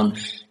everyone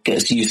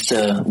gets used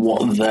to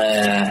what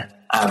their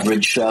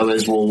average show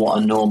is or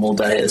what a normal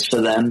day is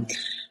for them.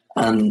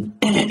 And,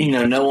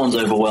 no one's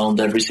overwhelmed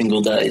every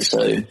single day.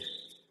 So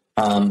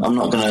I'm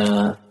not going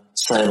to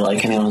say,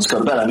 like, anyone's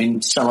got better. I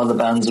mean, some other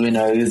bands we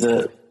know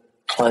that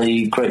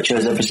play great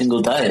shows every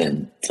single day,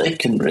 and they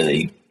can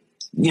really...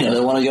 they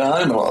want to go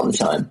home a lot of the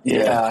time.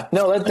 Yeah.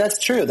 No, that's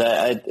true.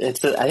 I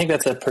think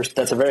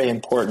that's a very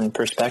important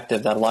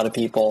perspective that a lot of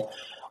people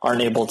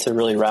aren't able to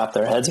really wrap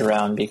their heads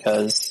around,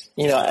 because,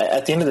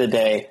 at the end of the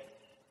day,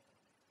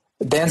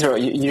 bands are,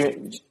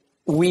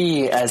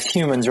 we as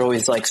humans are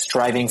always like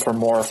striving for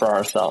more for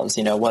ourselves,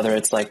 whether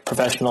it's like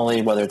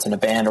professionally, whether it's in a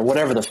band or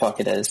whatever the fuck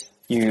it is,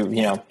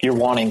 you're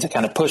wanting to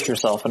kind of push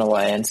yourself in a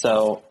way. And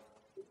so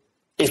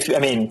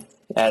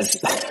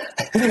as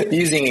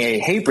using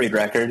a Hatebreed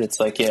record, it's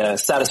like,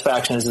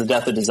 satisfaction is the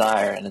death of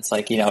desire. And it's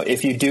like,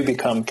 if you do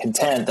become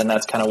content, then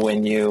that's kind of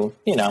when you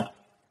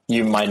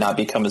might not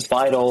become as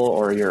vital,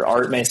 or your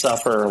art may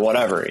suffer or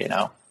whatever,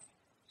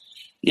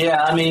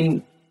 Yeah, I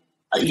mean,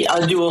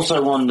 I do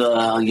also wonder,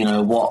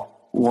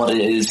 what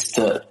it is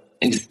that,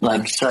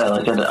 like,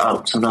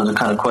 sometimes I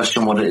kind of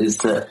question what it is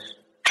that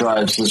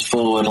drives us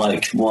forward,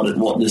 like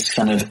what this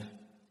kind of,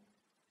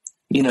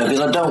 because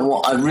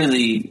I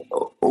really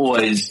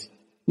always,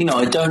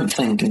 I don't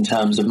think in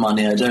terms of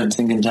money. I don't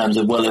think in terms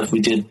of, well, if we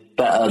did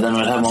better, then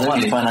we'd have more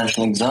money.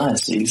 Financial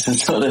anxiety.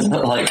 So it's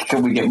not like,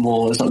 can we get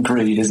more? It's not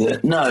greed, is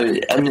it? No,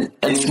 and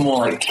it's more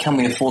like, can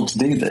we afford to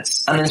do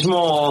this? And it's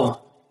more,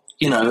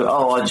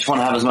 I just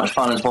want to have as much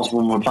fun as possible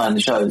when we're playing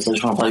the shows. I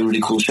just want to play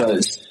really cool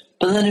shows.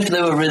 But then if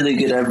they were really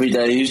good every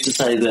day, who's to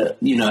say that,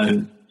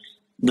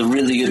 the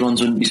really good ones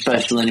wouldn't be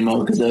special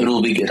anymore because they would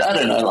all be good? I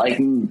don't know, like,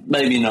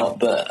 maybe not,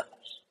 but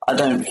I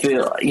don't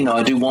feel,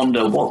 I do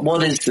wonder,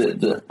 what is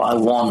it that I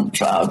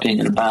want out of being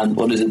in a band?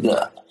 What is it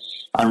that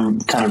I'm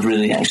kind of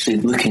really actually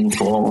looking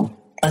for?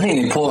 I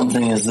think the important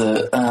thing is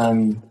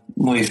that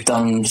we've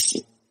done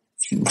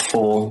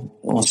 4,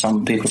 or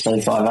some people say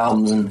 5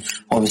 albums, and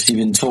obviously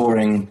been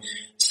touring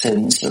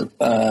since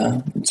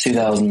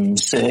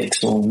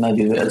 2006 or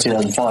maybe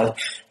 2005,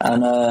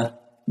 and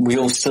we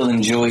all still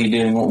enjoy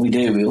doing what we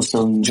do. We all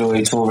still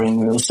enjoy touring.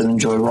 We all still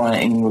enjoy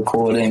writing,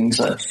 recording.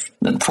 So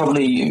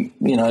probably,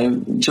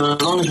 So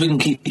as long as we can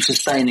keep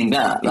sustaining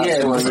that.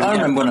 I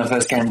remember when I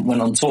first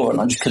went on tour, and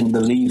I just couldn't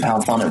believe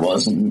how fun it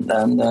was, and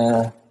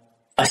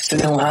I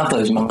still have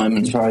those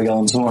moments where I go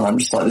on tour and I'm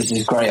just like, this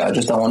is great. I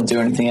just don't want to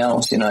do anything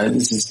else.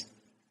 This is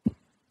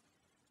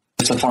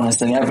just the funnest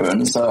thing ever.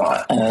 And so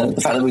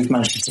the fact that we've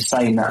managed to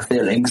sustain that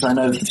feeling, because I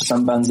know for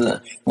some bands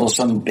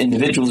some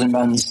individuals in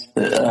bands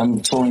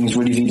that touring is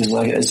really viewed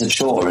as a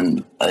chore,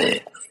 and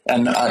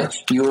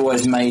you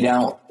always made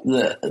out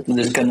that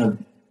there's going to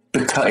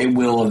it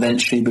will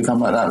eventually become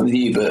like that with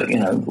you, but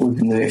we've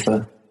been doing it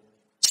for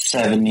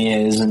 7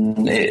 years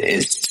and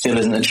it still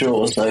isn't a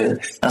chore, so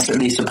that's at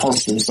least a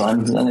positive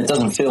sign, and it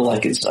doesn't feel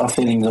like our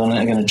feelings on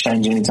it are going to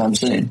change anytime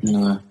soon.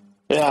 No.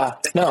 Yeah,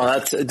 no,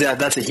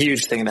 that's a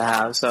huge thing to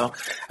have. So,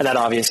 and that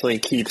obviously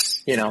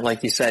keeps,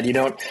 like you said, you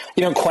don't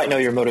quite know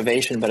your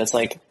motivation, but it's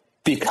like,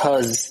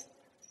 because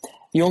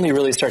you only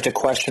really start to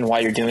question why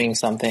you're doing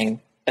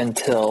something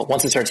until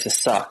once it starts to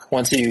suck.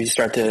 Once you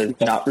start to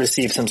not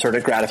receive some sort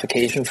of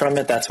gratification from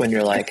it, that's when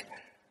you're like,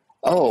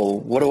 oh,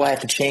 what do I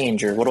have to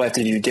change, or what do I have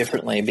to do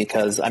differently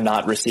because I'm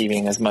not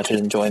receiving as much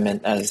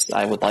enjoyment as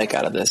I would like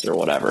out of this or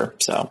whatever.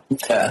 So,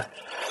 yeah.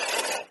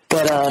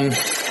 But,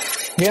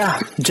 yeah,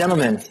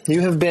 gentlemen,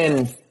 you have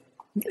been,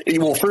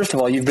 well, first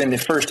of all, you've been the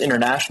first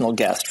international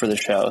guest for the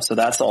show. So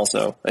that's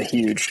also a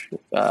huge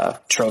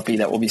trophy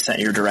that will be sent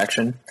your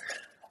direction.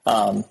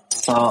 I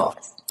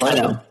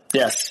know.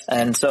 Yes.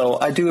 And so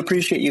I do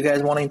appreciate you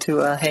guys wanting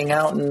to hang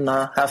out and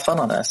have fun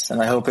on this. And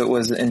I hope it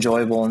was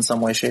enjoyable in some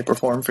way, shape, or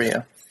form for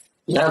you.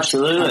 Yeah,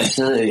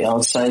 absolutely. I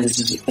would say this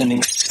is an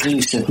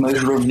exclusive,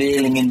 most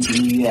revealing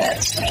interview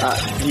yet.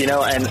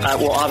 And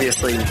well,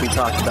 obviously we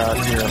talked about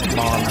your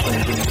mom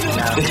drinking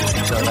now,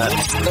 so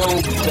that's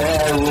still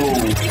their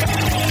rule.